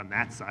important on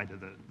that side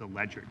of the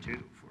ledger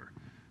too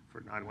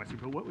for non-Western.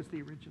 But what was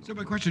the original? So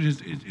my question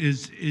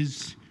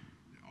is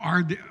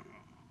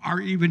are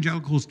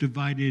evangelicals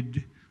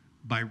divided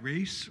by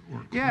race or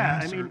class? Yeah,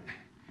 I mean,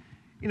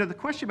 you know, the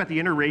question about the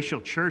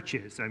interracial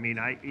churches. I mean,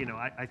 I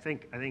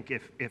think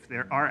if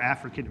there are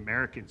African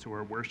Americans who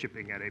are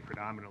worshiping at a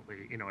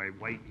predominantly, you know, a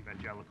white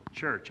evangelical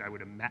church, I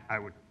would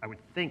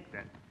think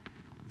that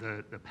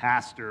the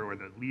pastor or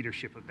the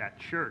leadership of that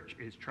church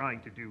is trying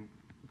to do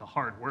the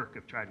hard work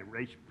of trying to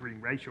bring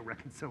racial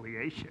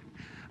reconciliation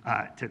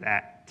to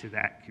that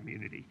that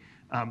community.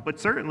 But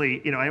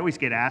certainly, I always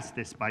get asked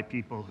this by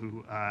people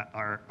who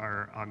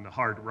are on the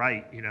hard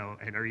right, and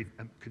are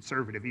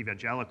conservative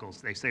evangelicals.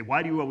 They say,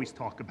 why do you always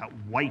talk about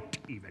white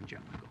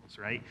evangelicals,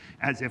 right?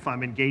 As if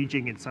I'm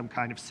engaging in some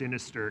kind of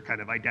sinister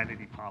kind of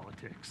identity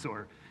politics,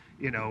 or,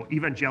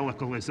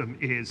 evangelicalism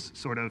is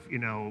sort of,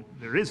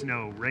 there is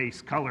no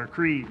race, color,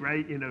 creed,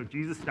 right?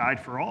 Jesus died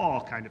for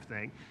all kind of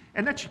thing.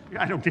 And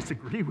I don't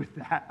disagree with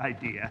that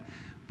idea.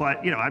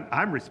 But,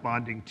 I'm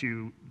responding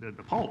to the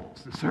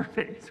polls, the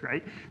surveys,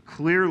 right?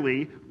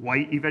 Clearly,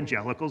 white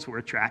evangelicals were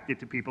attracted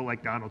to people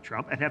like Donald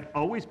Trump and have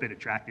always been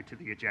attracted to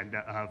the agenda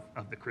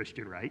of the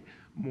Christian right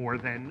more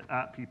than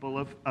people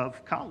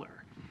of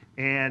color.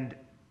 And,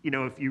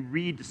 if you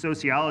read the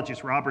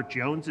sociologist Robert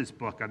Jones's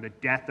book on the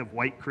death of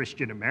white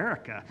Christian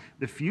America,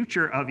 the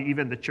future of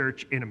even the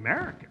church in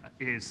America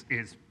is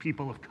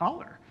people of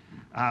color.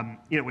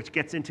 Which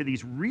gets into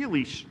these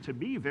really, to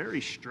me,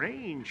 very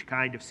strange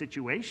kind of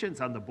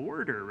situations on the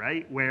border,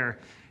 right? Where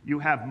you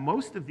have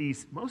most of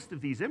these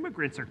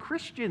immigrants are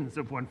Christians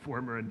of one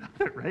form or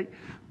another, right?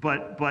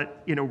 But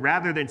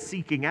rather than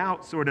seeking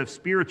out sort of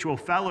spiritual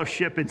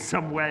fellowship in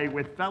some way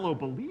with fellow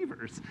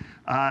believers,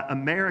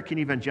 American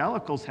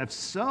evangelicals have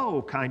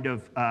so kind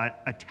of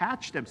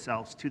attached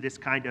themselves to this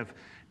kind of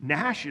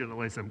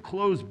nationalism,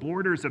 closed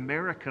borders,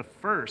 America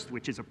first,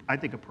 which is, I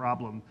think, a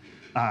problem.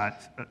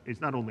 It's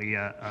not only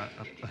a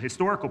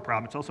historical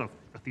problem; it's also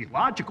a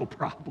theological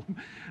problem.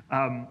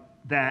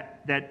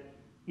 That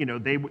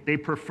they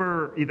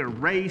prefer either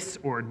race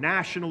or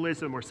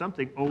nationalism or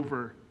something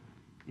over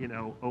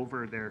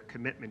their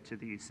commitment to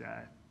these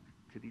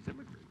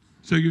immigrants.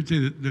 So you'd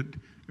say that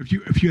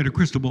if you had a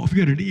crystal ball, if you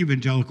had an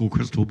evangelical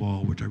crystal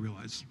ball, which I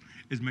realize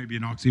is maybe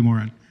an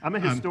oxymoron. I'm a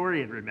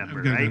historian,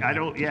 remember, right? I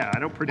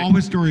don't predict. All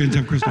historians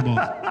have crystal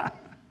balls,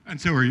 and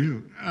so are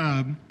you.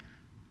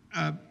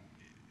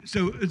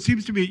 So it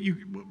seems to me,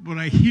 what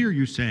I hear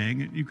you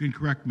saying, and you can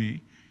correct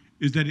me,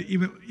 is that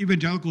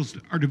evangelicals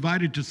are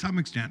divided to some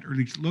extent, or at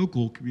least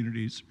local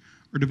communities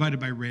are divided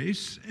by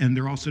race, and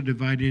they're also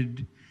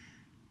divided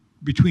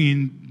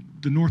between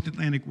the North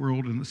Atlantic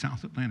world and the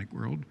South Atlantic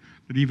world.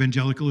 That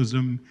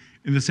evangelicalism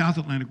in the South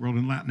Atlantic world,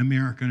 in Latin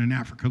America and in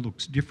Africa,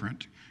 looks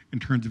different in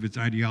terms of its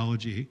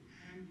ideology.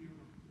 And Europe.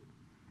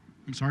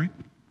 I'm sorry?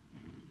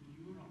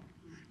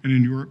 And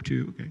in Europe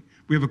too, okay.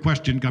 We have a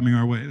question coming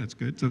our way, that's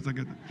good. So it's like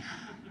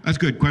that's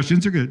good,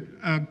 questions are good.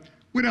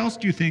 What else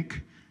do you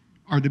think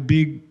are the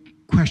big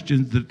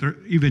questions that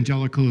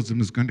evangelicalism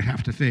is going to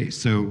have to face?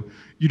 So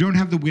you don't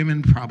have the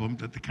women problem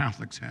that the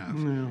Catholics have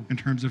in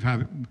terms of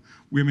how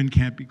women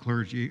can't be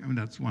clergy. I mean,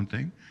 that's one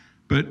thing.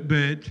 But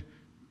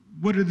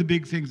what are the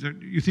big things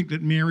that you think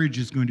that marriage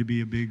is going to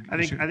be a big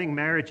issue? I think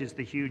marriage is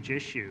the huge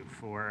issue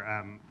for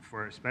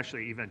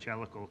especially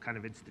evangelical kind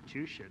of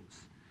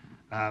institutions.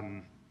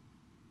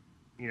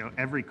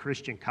 Every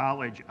Christian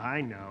college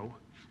I know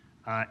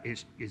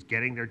is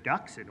getting their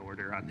ducks in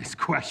order on this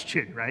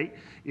question, right?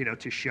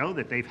 To show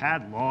that they've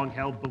had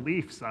long-held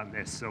beliefs on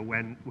this. So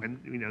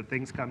when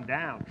things come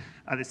down,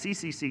 the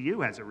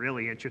CCCU has a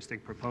really interesting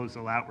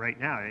proposal out right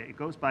now. It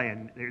goes by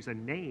there's a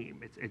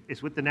name.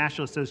 It's with the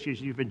National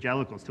Association of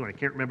Evangelicals too. I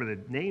can't remember the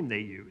name they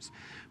use,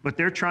 but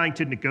they're trying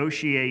to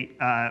negotiate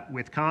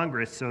with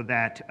Congress so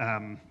that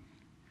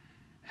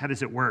how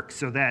does it work?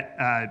 So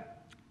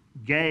that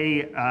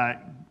gay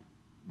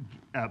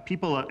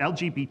people,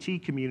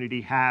 LGBT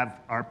community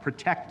are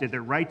protected,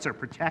 their rights are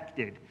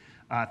protected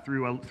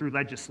through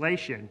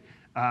legislation.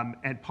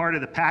 And part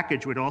of the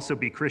package would also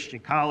be Christian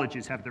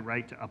colleges have the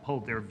right to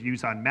uphold their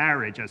views on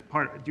marriage as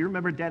part. Do you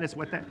remember, Dennis,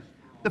 what that?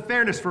 The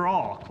Fairness for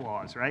All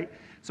clause, right?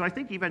 So I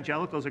think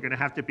evangelicals are going to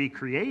have to be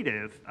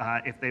creative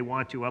if they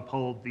want to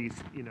uphold these,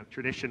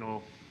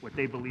 traditional, what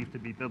they believe to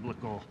be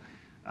biblical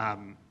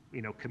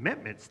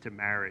commitments to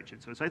marriage.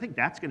 And so I think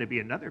that's going to be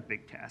another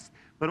big test,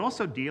 but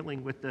also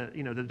dealing with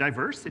the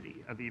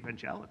diversity of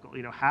evangelical.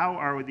 How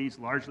are these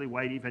largely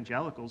white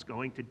evangelicals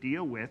going to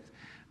deal with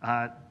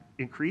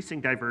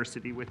increasing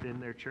diversity within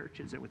their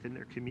churches and within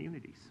their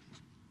communities?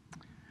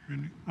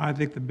 I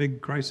think the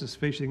big crisis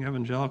facing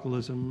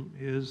evangelicalism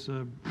is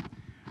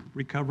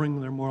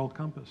recovering their moral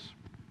compass.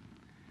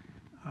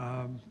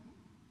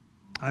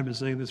 I've been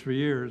saying this for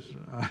years.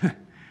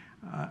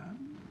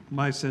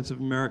 My sense of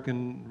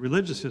American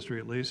religious history,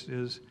 at least,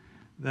 is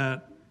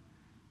that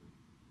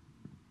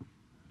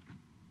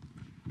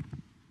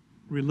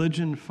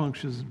religion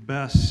functions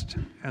best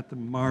at the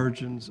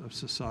margins of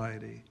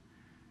society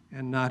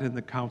and not in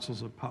the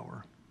councils of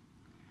power.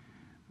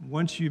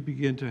 Once you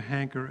begin to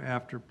hanker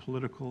after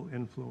political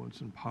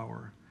influence and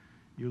power,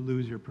 you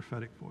lose your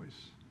prophetic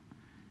voice.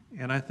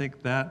 And I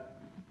think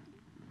that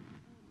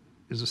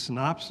is a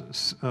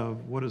synopsis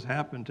of what has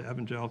happened to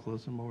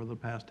evangelicalism over the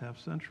past half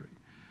century.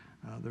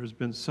 There's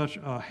been such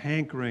a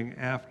hankering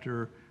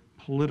after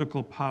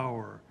political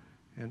power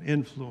and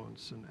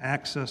influence and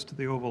access to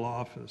the Oval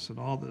Office and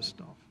all this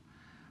stuff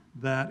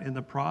that in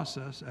the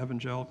process,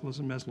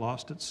 evangelicalism has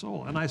lost its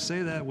soul. And I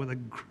say that with a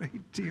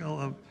great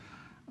deal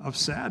of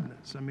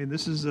sadness. I mean,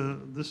 this is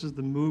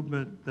the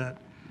movement that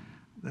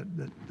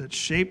that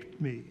shaped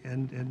me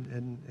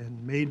and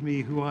made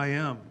me who I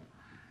am,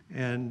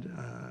 and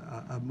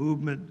a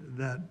movement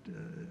that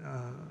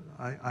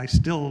I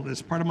still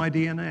is part of my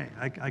DNA.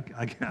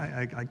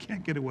 I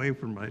can't get away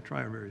from it. I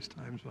try various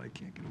times, but I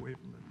can't get away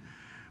from it.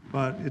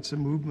 But it's a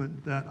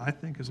movement that I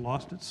think has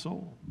lost its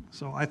soul.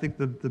 So I think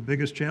the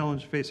biggest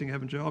challenge facing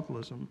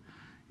evangelicalism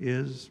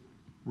is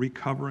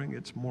recovering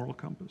its moral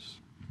compass.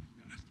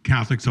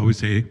 Catholics always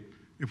say,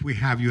 if we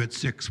have you at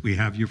 6, we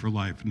have you for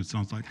life. And it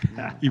sounds like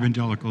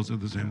evangelicals are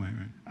the same way,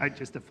 right?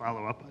 Just to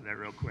follow up on that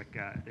real quick,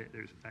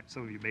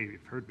 some of you may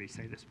have heard me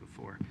say this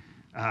before.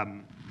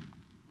 An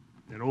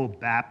old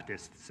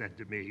Baptist said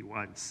to me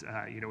once,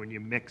 when you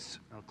mix,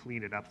 I'll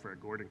clean it up for a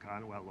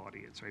Gordon-Conwell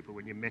audience, right? But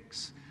when you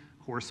mix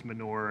horse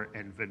manure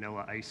and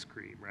vanilla ice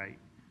cream, right,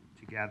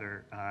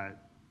 together,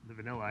 the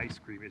vanilla ice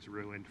cream is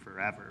ruined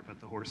forever,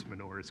 but the horse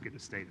manure is going to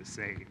stay the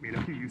same.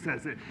 He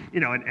says it,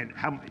 and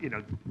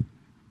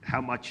how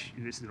much,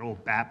 this is an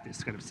old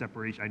Baptist kind of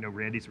separation. I know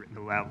Randy's written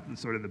about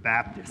sort of the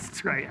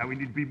Baptists, right? How we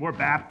need to be more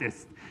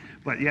Baptist.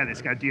 But yeah,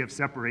 this idea of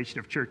separation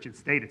of church and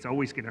state, it's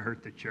always going to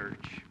hurt the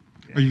church.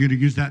 Yeah. Are you going to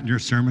use that in your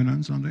sermon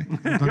on Sunday? You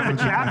have a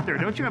chapter.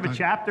 Don't you have a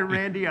chapter,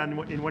 Randy, in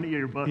one of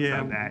your books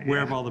on that? Where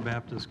have all the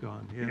Baptists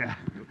gone? Yeah.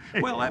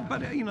 Well,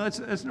 but that's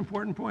an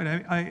important point.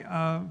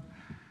 I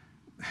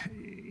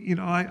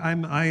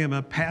am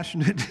a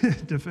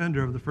passionate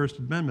defender of the First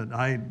Amendment.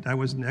 I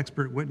was an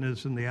expert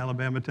witness in the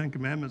Alabama Ten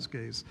Commandments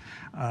case.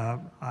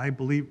 I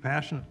believe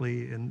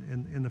passionately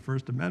in the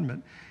First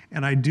Amendment,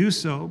 and I do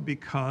so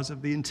because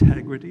of the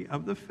integrity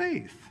of the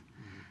faith.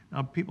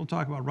 Now, people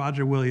talk about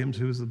Roger Williams,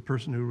 who was the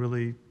person who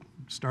really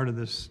started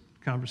this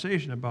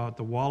conversation about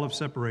the wall of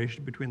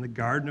separation between the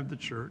garden of the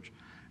church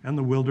and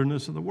the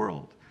wilderness of the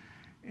world.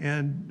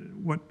 And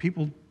what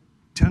people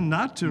tend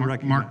not to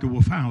recognize. Mark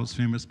DeWolf Howe's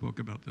famous book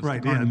about this. Right,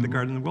 the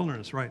Garden of the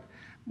Wilderness, right.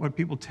 What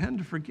people tend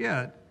to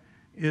forget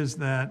is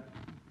that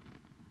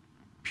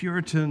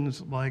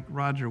Puritans like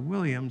Roger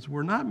Williams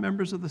were not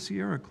members of the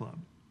Sierra Club.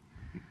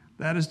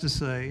 That is to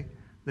say,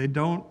 they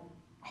don't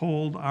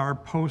hold our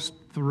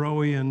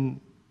post-Thoreauian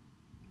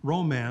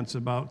romance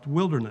about the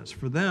wilderness.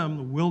 For them,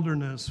 the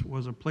wilderness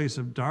was a place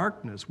of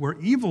darkness where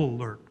evil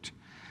lurked.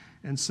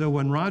 And so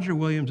when Roger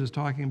Williams is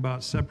talking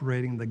about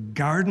separating the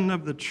garden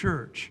of the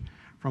church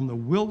from the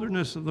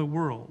wilderness of the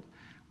world,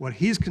 what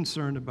he's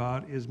concerned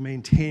about is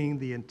maintaining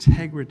the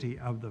integrity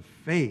of the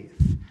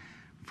faith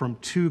from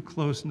too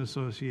close an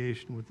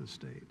association with the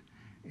state.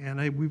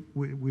 And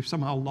we've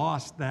somehow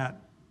lost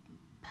that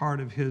part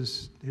of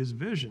his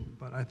vision,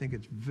 but I think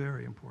it's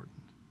very important.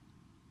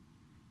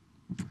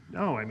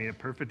 No, I mean, a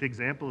perfect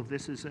example of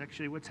this is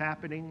actually what's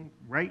happening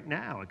right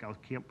now. Like, I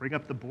can't bring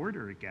up the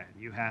border again.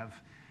 You have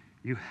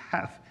these,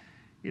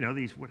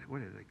 what are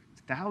they,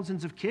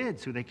 thousands of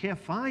kids who they can't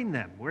find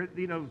them. Where,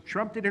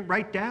 Trump didn't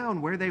write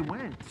down where they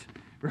went,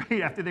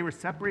 right, after they were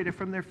separated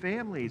from their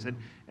families.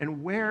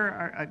 And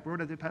where I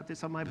wrote about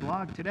this on my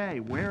blog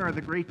today, where are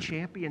the great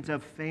champions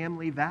of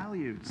family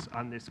values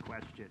on this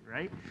question,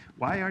 right?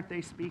 Why aren't they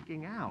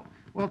speaking out?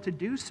 Well, to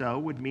do so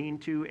would mean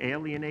to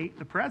alienate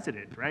the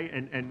president, right,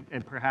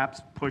 and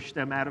perhaps push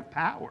them out of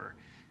power.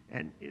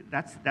 And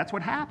that's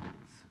what happens,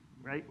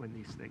 right, when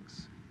these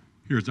things.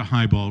 Here's a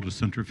high ball to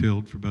center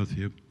field for both of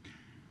you.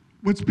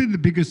 What's been the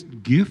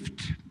biggest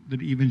gift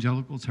that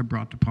evangelicals have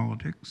brought to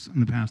politics in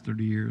the past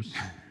 30 years?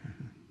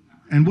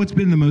 And what's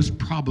been the most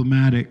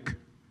problematic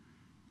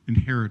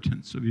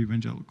inheritance of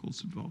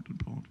evangelicals involved in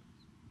politics?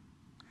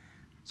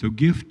 So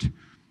gift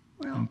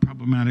and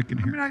problematic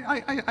inheritance.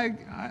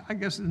 I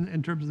guess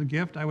in terms of the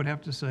gift, I would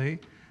have to say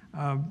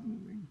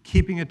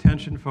keeping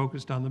attention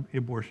focused on the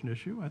abortion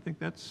issue. I think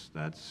that's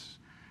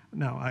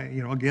now,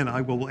 again,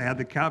 I will add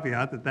the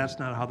caveat that that's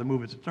not how the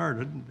movement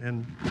started.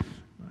 And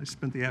I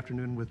spent the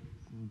afternoon with,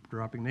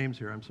 dropping names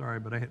here, I'm sorry,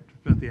 but I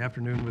spent the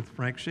afternoon with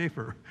Frank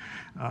Schaefer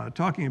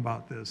talking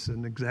about this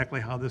and exactly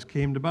how this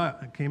came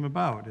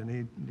about.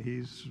 And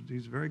he's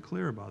very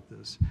clear about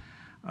this.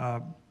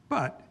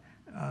 But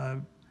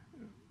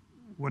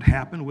what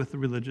happened with the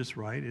religious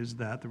right is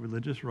that the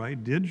religious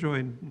right did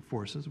join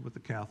forces with the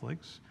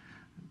Catholics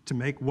to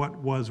make what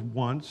was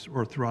once,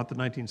 or throughout the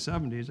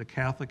 1970s, a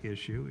Catholic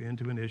issue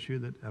into an issue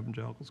that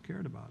evangelicals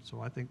cared about.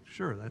 So I think,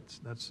 sure,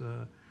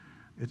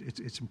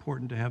 it's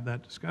important to have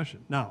that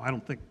discussion. Now, I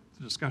don't think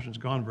the discussion's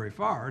gone very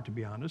far, to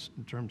be honest,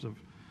 in terms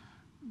of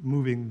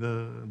moving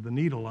the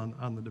needle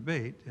on the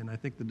debate, and I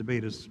think the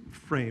debate is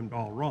framed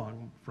all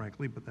wrong,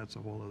 frankly, but that's a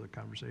whole other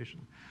conversation.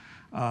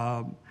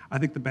 I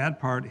think the bad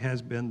part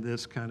has been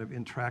this kind of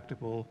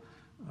intractable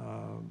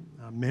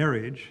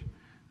marriage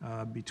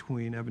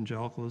between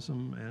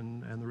evangelicalism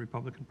and the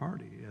Republican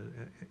Party,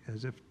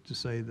 as if to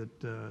say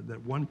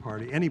that one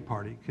party, any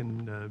party,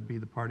 can be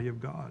the party of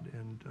God,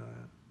 and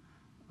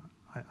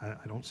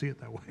I don't see it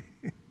that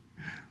way.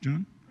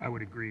 John? I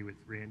would agree with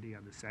Randy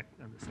on the second.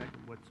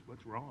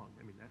 What's wrong?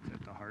 I mean, that's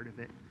at the heart of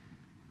it.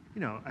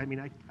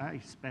 I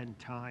spend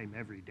time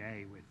every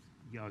day with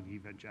young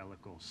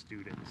evangelical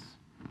students,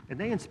 and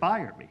they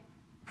inspire me,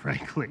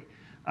 frankly.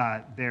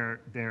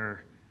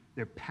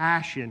 Their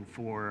passion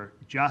for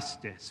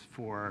justice,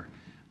 for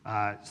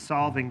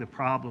solving the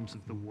problems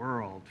of the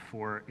world,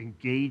 for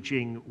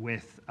engaging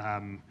with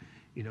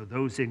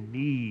those in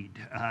need,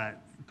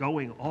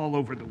 going all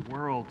over the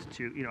world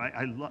to,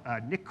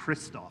 Nick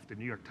Kristof, the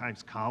New York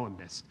Times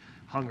columnist,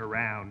 hung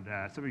around,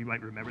 some of you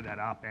might remember that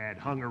op-ed,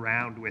 hung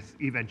around with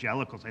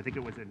evangelicals, I think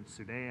it was in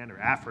Sudan or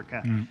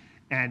Africa,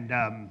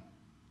 and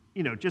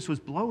just was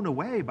blown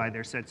away by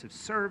their sense of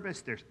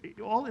service,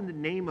 all in the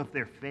name of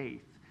their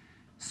faith.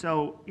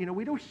 So,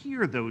 we don't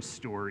hear those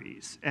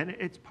stories, and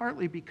it's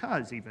partly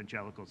because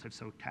evangelicals have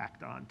so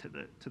tacked on to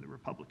the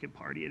Republican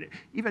Party, and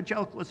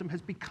evangelicalism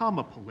has become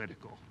a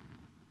political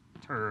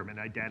term and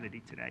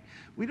identity today.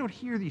 We don't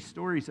hear these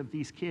stories of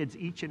these kids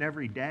each and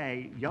every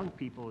day, young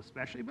people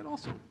especially, but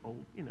also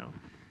old,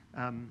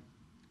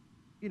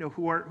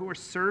 who are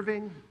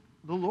serving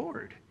the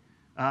Lord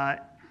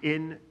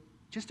in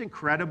just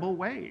incredible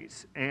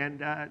ways, and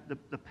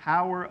the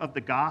power of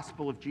the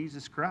gospel of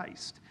Jesus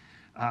Christ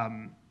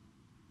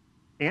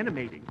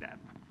animating them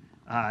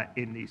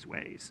in these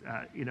ways,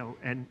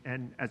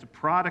 and as a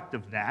product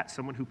of that,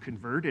 someone who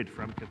converted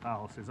from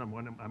Catholicism,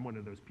 I'm one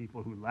of those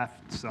people who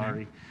left.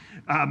 Sorry,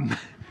 no,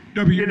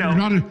 but you're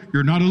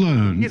not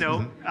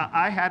alone.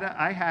 I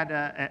had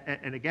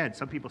and again,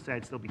 some people say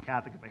I'd still be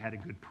Catholic if I had a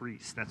good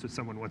priest. That's what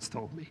someone once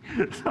told me.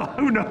 So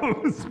who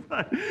knows?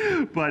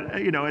 But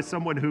as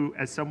someone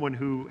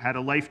who had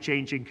a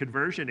life-changing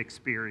conversion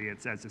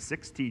experience as a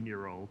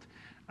 16-year-old,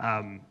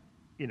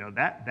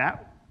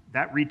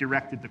 that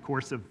redirected the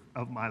course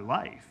of my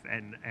life,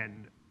 and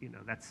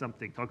that's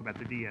something. Talk about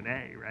the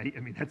DNA, right? I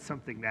mean, that's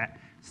something that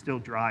still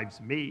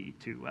drives me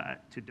to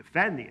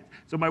defend the.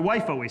 So my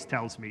wife always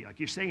tells me, like,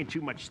 you're saying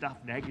too much stuff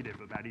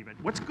negative about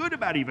what's good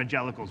about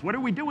evangelicals? What are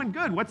we doing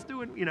good? What's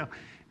doing,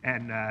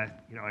 And I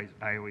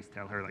always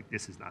tell her, like,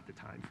 this is not the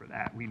time for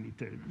that. We need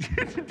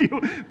to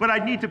deal. But I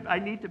need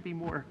to be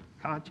more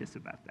conscious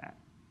about that.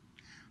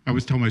 I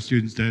always tell my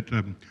students that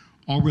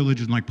all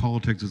religion, like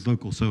politics, is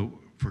local. So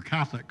for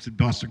Catholics at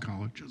Boston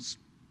College is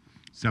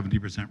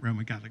 70%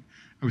 Roman Catholic.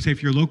 I would say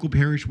if your local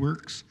parish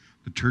works,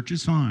 the church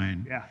is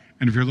fine. Yeah.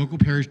 And if your local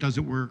parish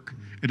doesn't work,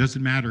 it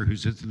doesn't matter who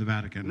sits in the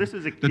Vatican.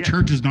 The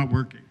church is not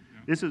working.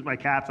 This is my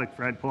Catholic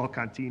friend Paul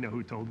Contino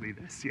who told me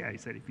this. Yeah, he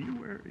said if you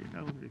were,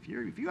 if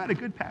you had a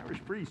good parish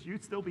priest,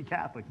 you'd still be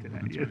Catholic today.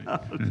 That's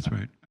right. That's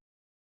right.